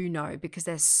hard to know because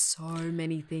there's so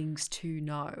many things to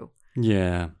know.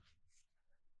 Yeah.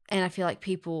 And I feel like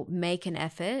people make an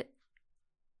effort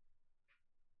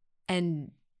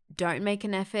and don't make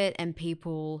an effort, and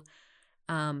people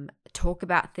talk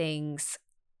about things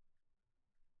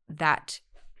that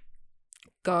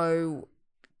go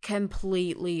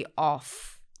completely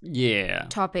off Yeah.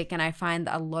 topic, and I find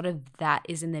that a lot of that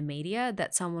is in the media,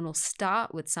 that someone will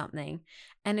start with something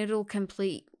and it'll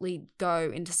completely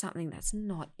go into something that's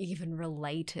not even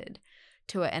related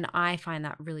to it, and I find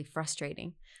that really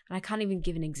frustrating, and I can't even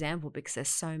give an example because there's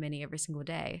so many every single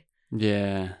day.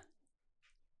 Yeah.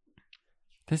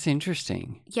 That's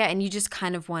interesting. Yeah, and you just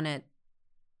kind of want to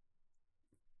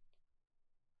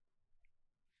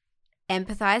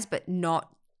empathize but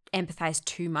not empathize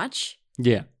too much.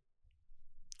 Yeah.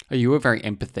 Are you a very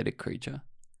empathetic creature?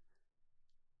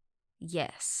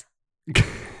 Yes.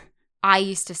 I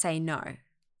used to say no.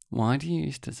 Why do you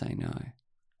used to say no?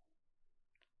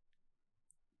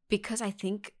 Because I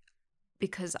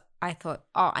thought,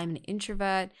 oh, I'm an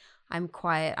introvert, I'm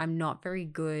quiet, I'm not very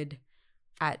good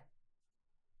at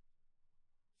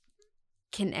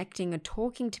connecting or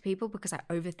talking to people because I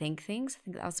overthink things. I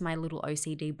think that was my little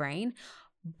OCD brain.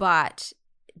 But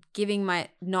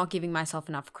not giving myself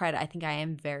enough credit, I think I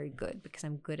am very good because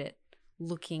I'm good at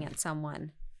looking at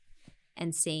someone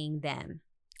and seeing them.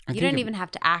 You don't even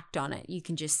have to act on it. You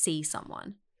can just see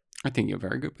someone. I think you're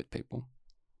very good with people.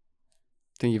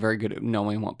 I think you're very good at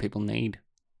knowing what people need.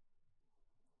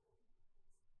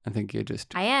 I think you're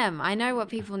just... I am. I know what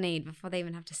people need before they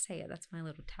even have to say it. That's my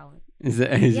little talent. Is it?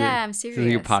 I'm serious. Is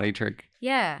it your party trick?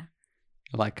 Yeah.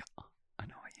 You're like, oh, I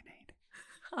know what you need.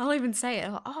 I'll even say it.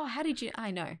 Oh, how did you...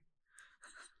 I know.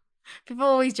 People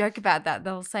always joke about that.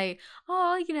 They'll say,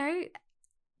 oh,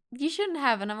 you shouldn't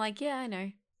have. And I'm like, yeah, I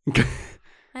know.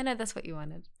 I know that's what you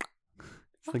wanted.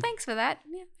 Well, like, thanks for that.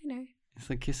 Yeah, I know. It's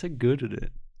like you're so good at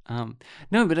it.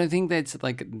 No, but I think that's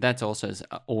also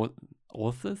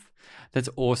authors. That's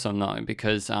awesome though,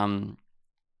 because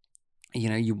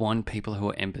you want people who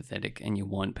are empathetic, and you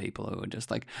want people who are just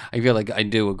like. I feel like I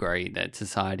do agree that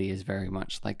society is very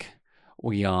much like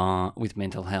we are with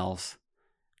mental health,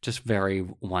 just very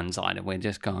one-sided. We're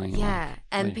just going. Yeah,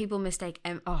 and people mistake.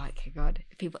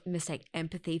 People mistake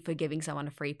empathy for giving someone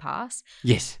a free pass.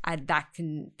 Yes, that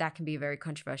can be a very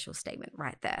controversial statement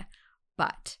right there.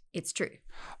 But it's true.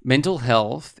 Mental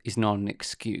health is not an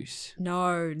excuse.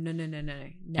 No.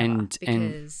 Never.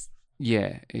 Because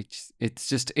yeah,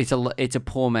 it's a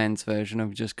poor man's version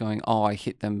of just going, oh, I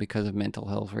hit them because of mental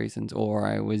health reasons, or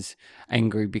I was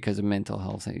angry because of mental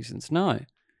health reasons. No,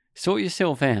 sort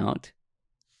yourself out,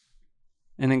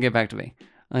 and then get back to me.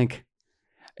 Like,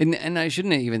 and I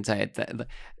shouldn't even say it that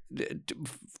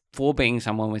for being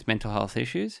someone with mental health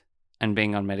issues and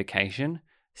being on medication.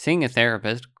 Seeing a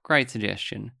therapist, great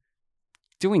suggestion.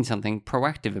 Doing something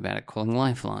proactive about it, calling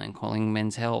Lifeline, calling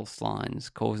men's health lines,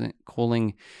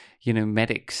 calling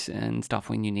medics and stuff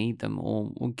when you need them,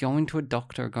 or going to a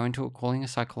doctor, calling a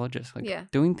psychologist.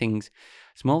 Doing things,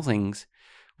 small things,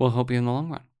 will help you in the long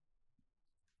run.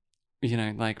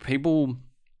 People.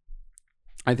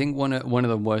 I think one of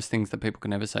the worst things that people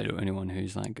can ever say to anyone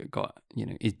who's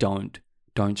is don't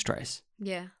stress.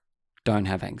 Yeah. Don't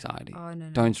have anxiety. Oh, no.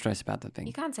 Don't stress about the thing.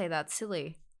 You can't say that's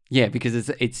silly. Yeah, because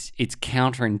it's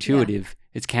counterintuitive. Yeah.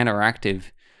 It's counteractive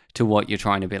to what you're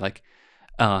trying to be like,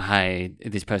 oh, hey,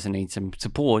 this person needs some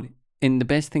support. And the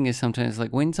best thing is sometimes like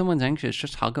when someone's anxious,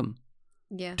 just hug them.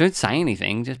 Yeah. Don't say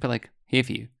anything. Just be like, here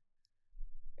for you.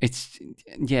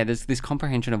 There's this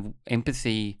comprehension of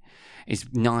empathy is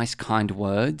nice, kind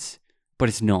words, but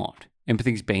it's not.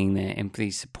 Empathy is being there. Empathy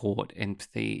is support.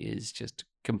 Empathy is just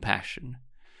compassion.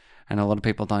 And a lot of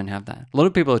people don't have that. A lot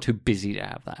of people are too busy to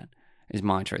have that, is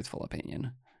my truthful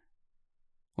opinion.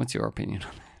 What's your opinion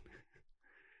on that?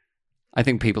 I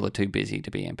think people are too busy to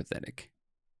be empathetic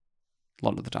a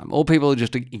lot of the time. Or people are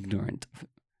just ignorant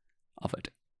of it.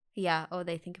 Yeah, or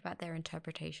they think about their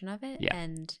interpretation of it,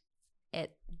 and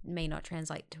it may not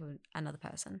translate to another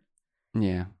person.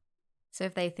 Yeah. So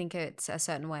if they think it's a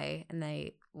certain way, and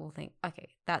they will think,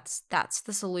 okay, that's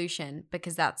the solution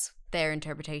because that's their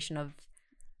interpretation of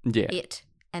it,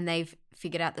 and they've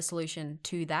figured out the solution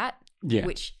to that,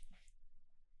 which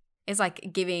is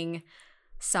like giving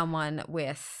someone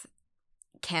with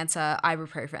cancer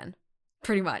ibuprofen,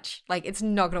 pretty much. Like, it's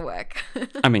not gonna work.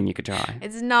 I mean, you could try.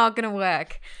 It's not gonna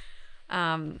work.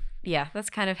 That's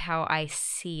kind of how I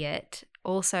see it.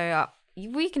 Also,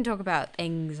 we can talk about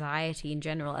anxiety in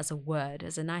general as a word,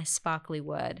 as a nice sparkly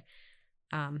word.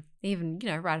 Even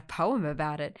write a poem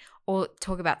about it, or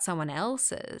talk about someone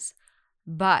else's.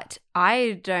 But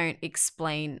I don't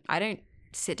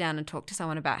sit down and talk to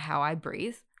someone about how I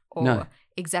breathe, or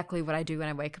exactly what I do when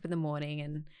I wake up in the morning,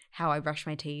 and how I brush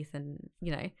my teeth, and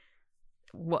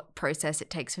what process it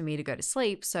takes for me to go to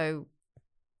sleep. So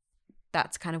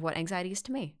that's kind of what anxiety is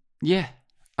to me. Yeah.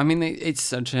 I mean, it's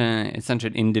such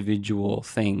an individual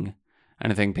thing,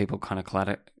 and I think people kind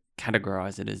of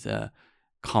categorize it as a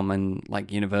common,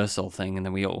 like, universal thing, and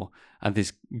then we all have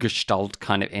this gestalt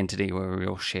kind of entity where we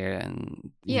all share,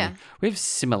 and you know, Yeah. we have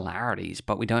similarities,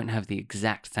 but we don't have the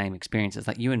exact same experiences.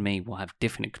 Like you and me will have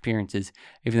different experiences,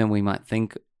 even though we might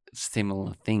think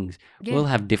similar things. Yeah. We'll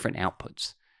have different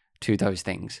outputs to those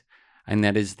things, and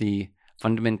that is the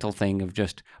fundamental thing of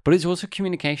just. But it's also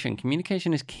communication.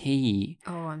 Communication is key.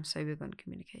 Oh, I'm so big on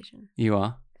communication. You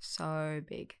are. So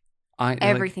big. I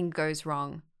Everything goes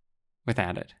wrong.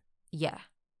 without it. Yeah.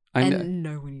 I know. And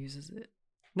no one uses it.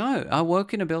 No, I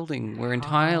work in a building where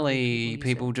entirely people use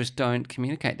people just don't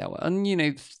communicate that well. And, you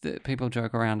know, people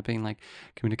joke around being like,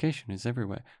 communication is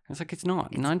everywhere. It's like, it's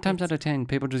not. 9 times out of 10,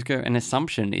 people just go, an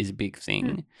assumption is a big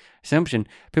thing. Assumption,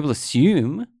 people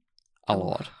assume a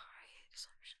lot.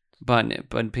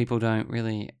 But people don't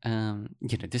really,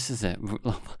 you know, this is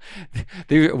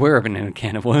we're opening a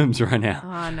can of worms right now.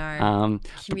 Oh, no.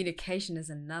 Communication is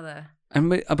another.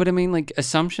 But I mean, like,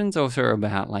 assumptions also are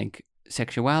about, like,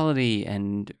 sexuality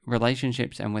and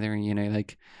relationships and whether, you know,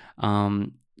 like,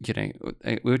 you know,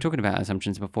 we were talking about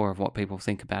assumptions before of what people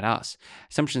think about us.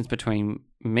 Assumptions between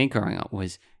me growing up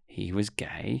was he was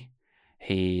gay.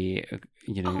 He,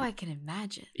 you know. Oh, I can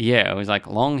imagine. Yeah, it was like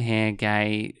long hair,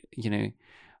 gay, you know,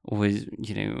 was,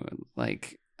 you know,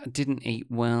 like, didn't eat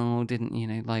well, didn't, you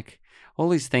know, like, all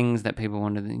these things that people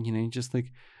wanted, you know, just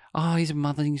like, oh, he's a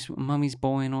mummy's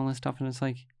boy and all this stuff. And it's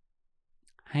like,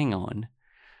 hang on.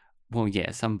 Well,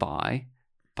 yes, I'm by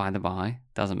the by,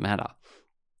 doesn't matter.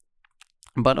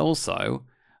 But also,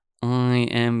 I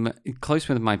am close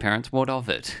with my parents. What of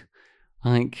it?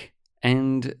 Like,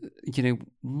 and, you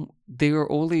know, there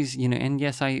are all these, you know, and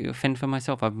yes, I fend for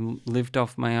myself. I've lived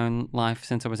off my own life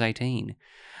since I was 18.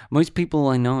 Most people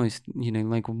I know, you know,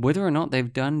 like, whether or not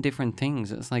they've done different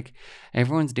things, it's like,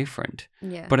 everyone's different.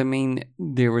 Yeah. But I mean,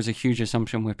 there was a huge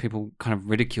assumption where people kind of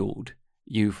ridiculed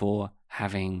you for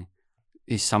having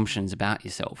assumptions about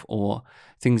yourself or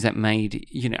things that made,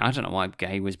 you know, I don't know why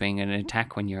gay was being an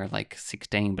attack when you're like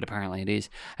 16, but apparently it is.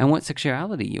 And what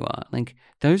sexuality you are. Like,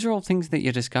 those are all things that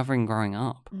you're discovering growing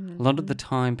up. Mm-hmm. A lot of the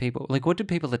time people, like, what did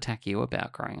people attack you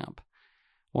about growing up?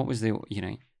 What was the, you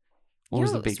know, what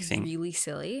was the big thing? Really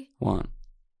silly. What?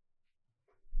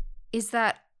 Is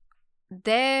that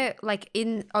they're like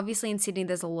obviously in Sydney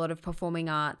there's a lot of performing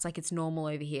arts, like it's normal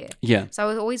over here. Yeah. So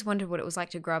I always wondered what it was like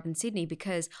to grow up in Sydney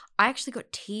because I actually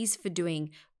got teased for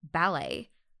doing ballet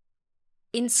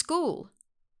in school.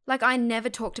 Like, I never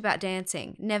talked about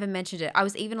dancing, never mentioned it. I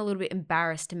was even a little bit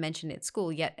embarrassed to mention it at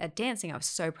school, yet at dancing I was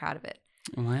so proud of it.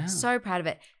 Wow. So proud of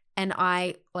it. And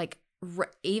I like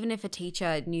even if a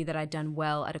teacher knew that I'd done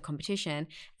well at a competition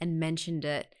and mentioned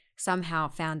it, somehow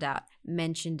found out,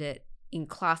 mentioned it in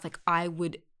class, like, I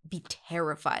would be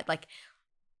terrified, like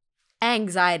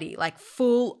anxiety, like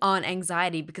full on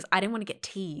anxiety, because I didn't want to get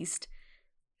teased.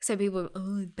 So people were,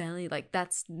 oh, ballet, like,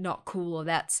 that's not cool, or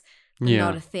that's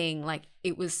not a thing. Like,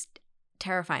 it was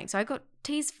terrifying. So I got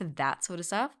teased for that sort of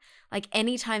stuff. Like,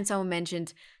 anytime someone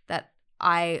mentioned that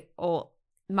or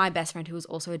my best friend, who was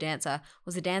also a dancer,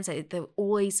 was a dancer, they were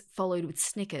always followed with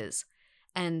snickers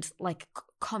and like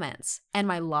comments and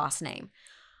my last name.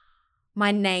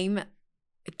 My name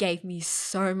gave me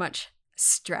so much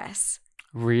stress.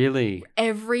 Really?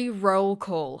 Every roll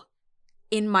call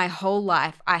in my whole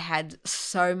life, I had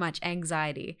so much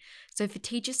anxiety. So if a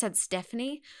teacher said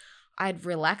Stephanie, I'd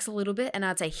relax a little bit and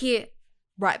I'd say, here,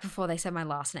 right before they said my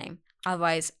last name.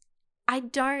 Otherwise, I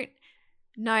don't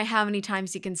know how many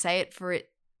times you can say it for it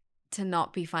to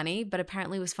not be funny, but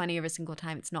apparently it was funny every single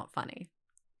time. It's not funny.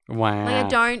 Wow. Like, I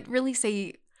don't really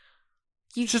see...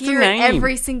 You it's hear it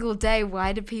every single day.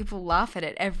 Why do people laugh at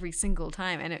it every single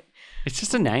time? And it's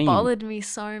just a name. Bothered me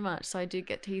so much. So I do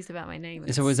get teased about my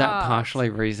name. So was that partially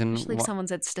reason? Especially if someone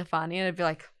said Stefani, and I'd be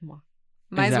like,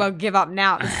 might as well give up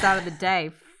now at the start of the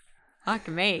day. Fuck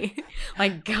me.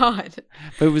 Like, God.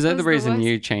 But was that the reason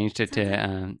you changed it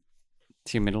to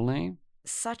your middle name?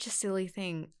 Such a silly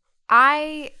thing.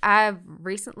 I've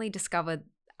recently discovered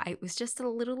it was just a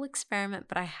little experiment,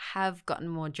 but I have gotten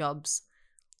more jobs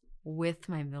with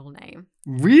my middle name.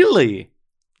 Really?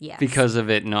 Yes. Because of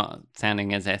it not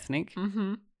sounding as ethnic?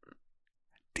 Mm-hmm.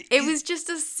 It was just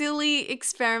a silly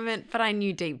experiment, but I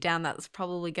knew deep down that was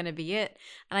probably going to be it.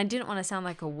 And I didn't want to sound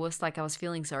like a wuss, like I was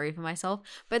feeling sorry for myself.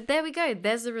 But there we go.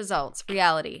 There's the results.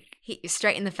 Reality. Hit you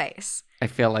straight in the face. I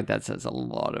feel like that says a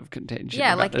lot of contention.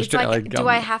 Yeah, about like, it's like, government. Do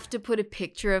I have to put a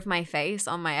picture of my face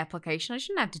on my application? I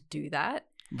shouldn't have to do that.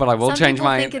 But I will change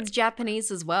my... Some people think it's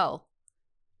Japanese as well.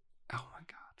 Oh my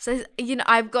God. So, you know,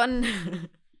 I've gotten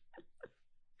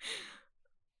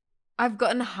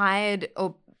hired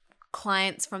or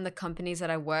clients from the companies that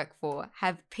I work for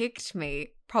have picked me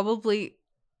probably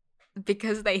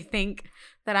because they think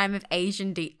that I'm of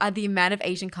Asian the amount of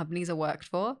Asian companies I worked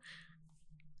for.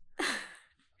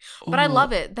 But I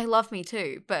love it. They love me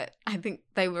too. But I think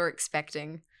they were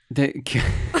expecting. Could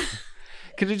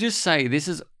I just say, this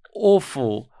is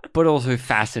awful, but also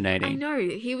fascinating. I know.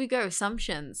 Here we go.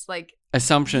 Assumptions. Like,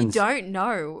 Assumptions. you don't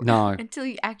know. No. Until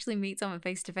you actually meet someone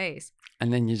face to face.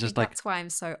 And then you're just like. That's why I'm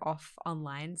so off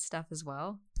online stuff as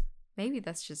well. Maybe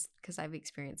that's just because I've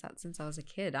experienced that since I was a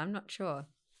kid. I'm not sure.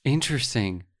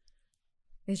 Interesting.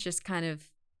 It's just kind of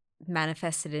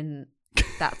manifested in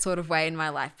that sort of way in my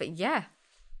life. But yeah,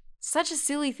 such a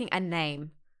silly thing. A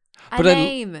name.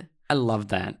 Name. I love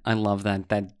that. I love that.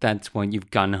 That's when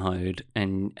you've gun-hoed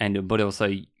and but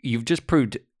also you've just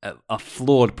proved a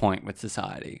flawed point with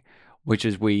society, which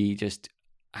is we just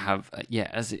have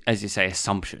as you say,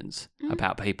 assumptions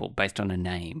about people based on a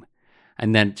name,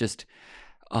 and then just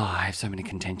I have so many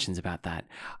contentions about that.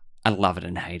 I love it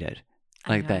and hate it.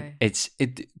 Like that.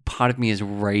 Part of me is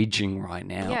raging right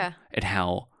now at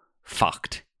how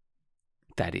fucked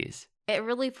that is. It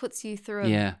really puts you through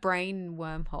a brain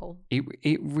wormhole.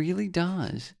 It really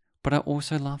does. But I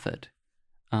also love it.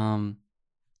 I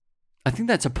think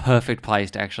that's a perfect place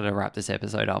to actually wrap this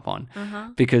episode up on.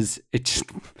 Because it just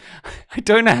I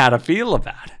don't know how to feel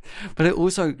about it. But it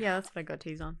also that's what I got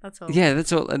teased on. That's all. Yeah,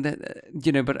 that's all. And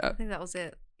but I think that was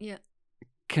it. Yeah.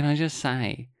 Can I just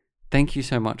say thank you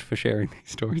so much for sharing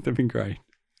these stories. They've been great.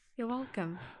 You're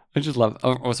welcome. I just love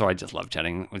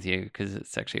chatting with you because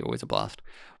it's actually always a blast.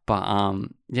 But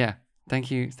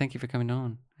thank you for coming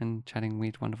on and chatting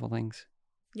weird, wonderful things.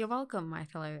 You're welcome, my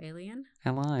fellow alien.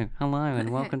 Hello, and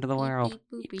welcome to the world.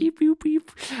 Beep, Beep,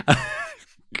 beep.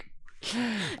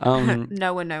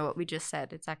 No one know what we just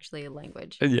said. It's actually a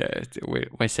language. Yeah,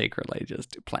 we're secretly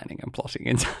just planning and plotting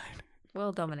inside.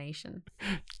 World domination.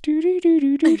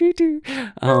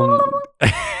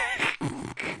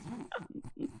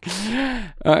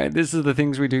 All right, this is the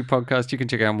Things We Do podcast. You can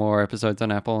check out more episodes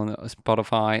on Apple and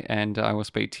Spotify, and I will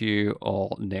speak to you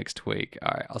all next week.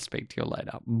 All right, I'll speak to you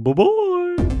later. Bye-bye.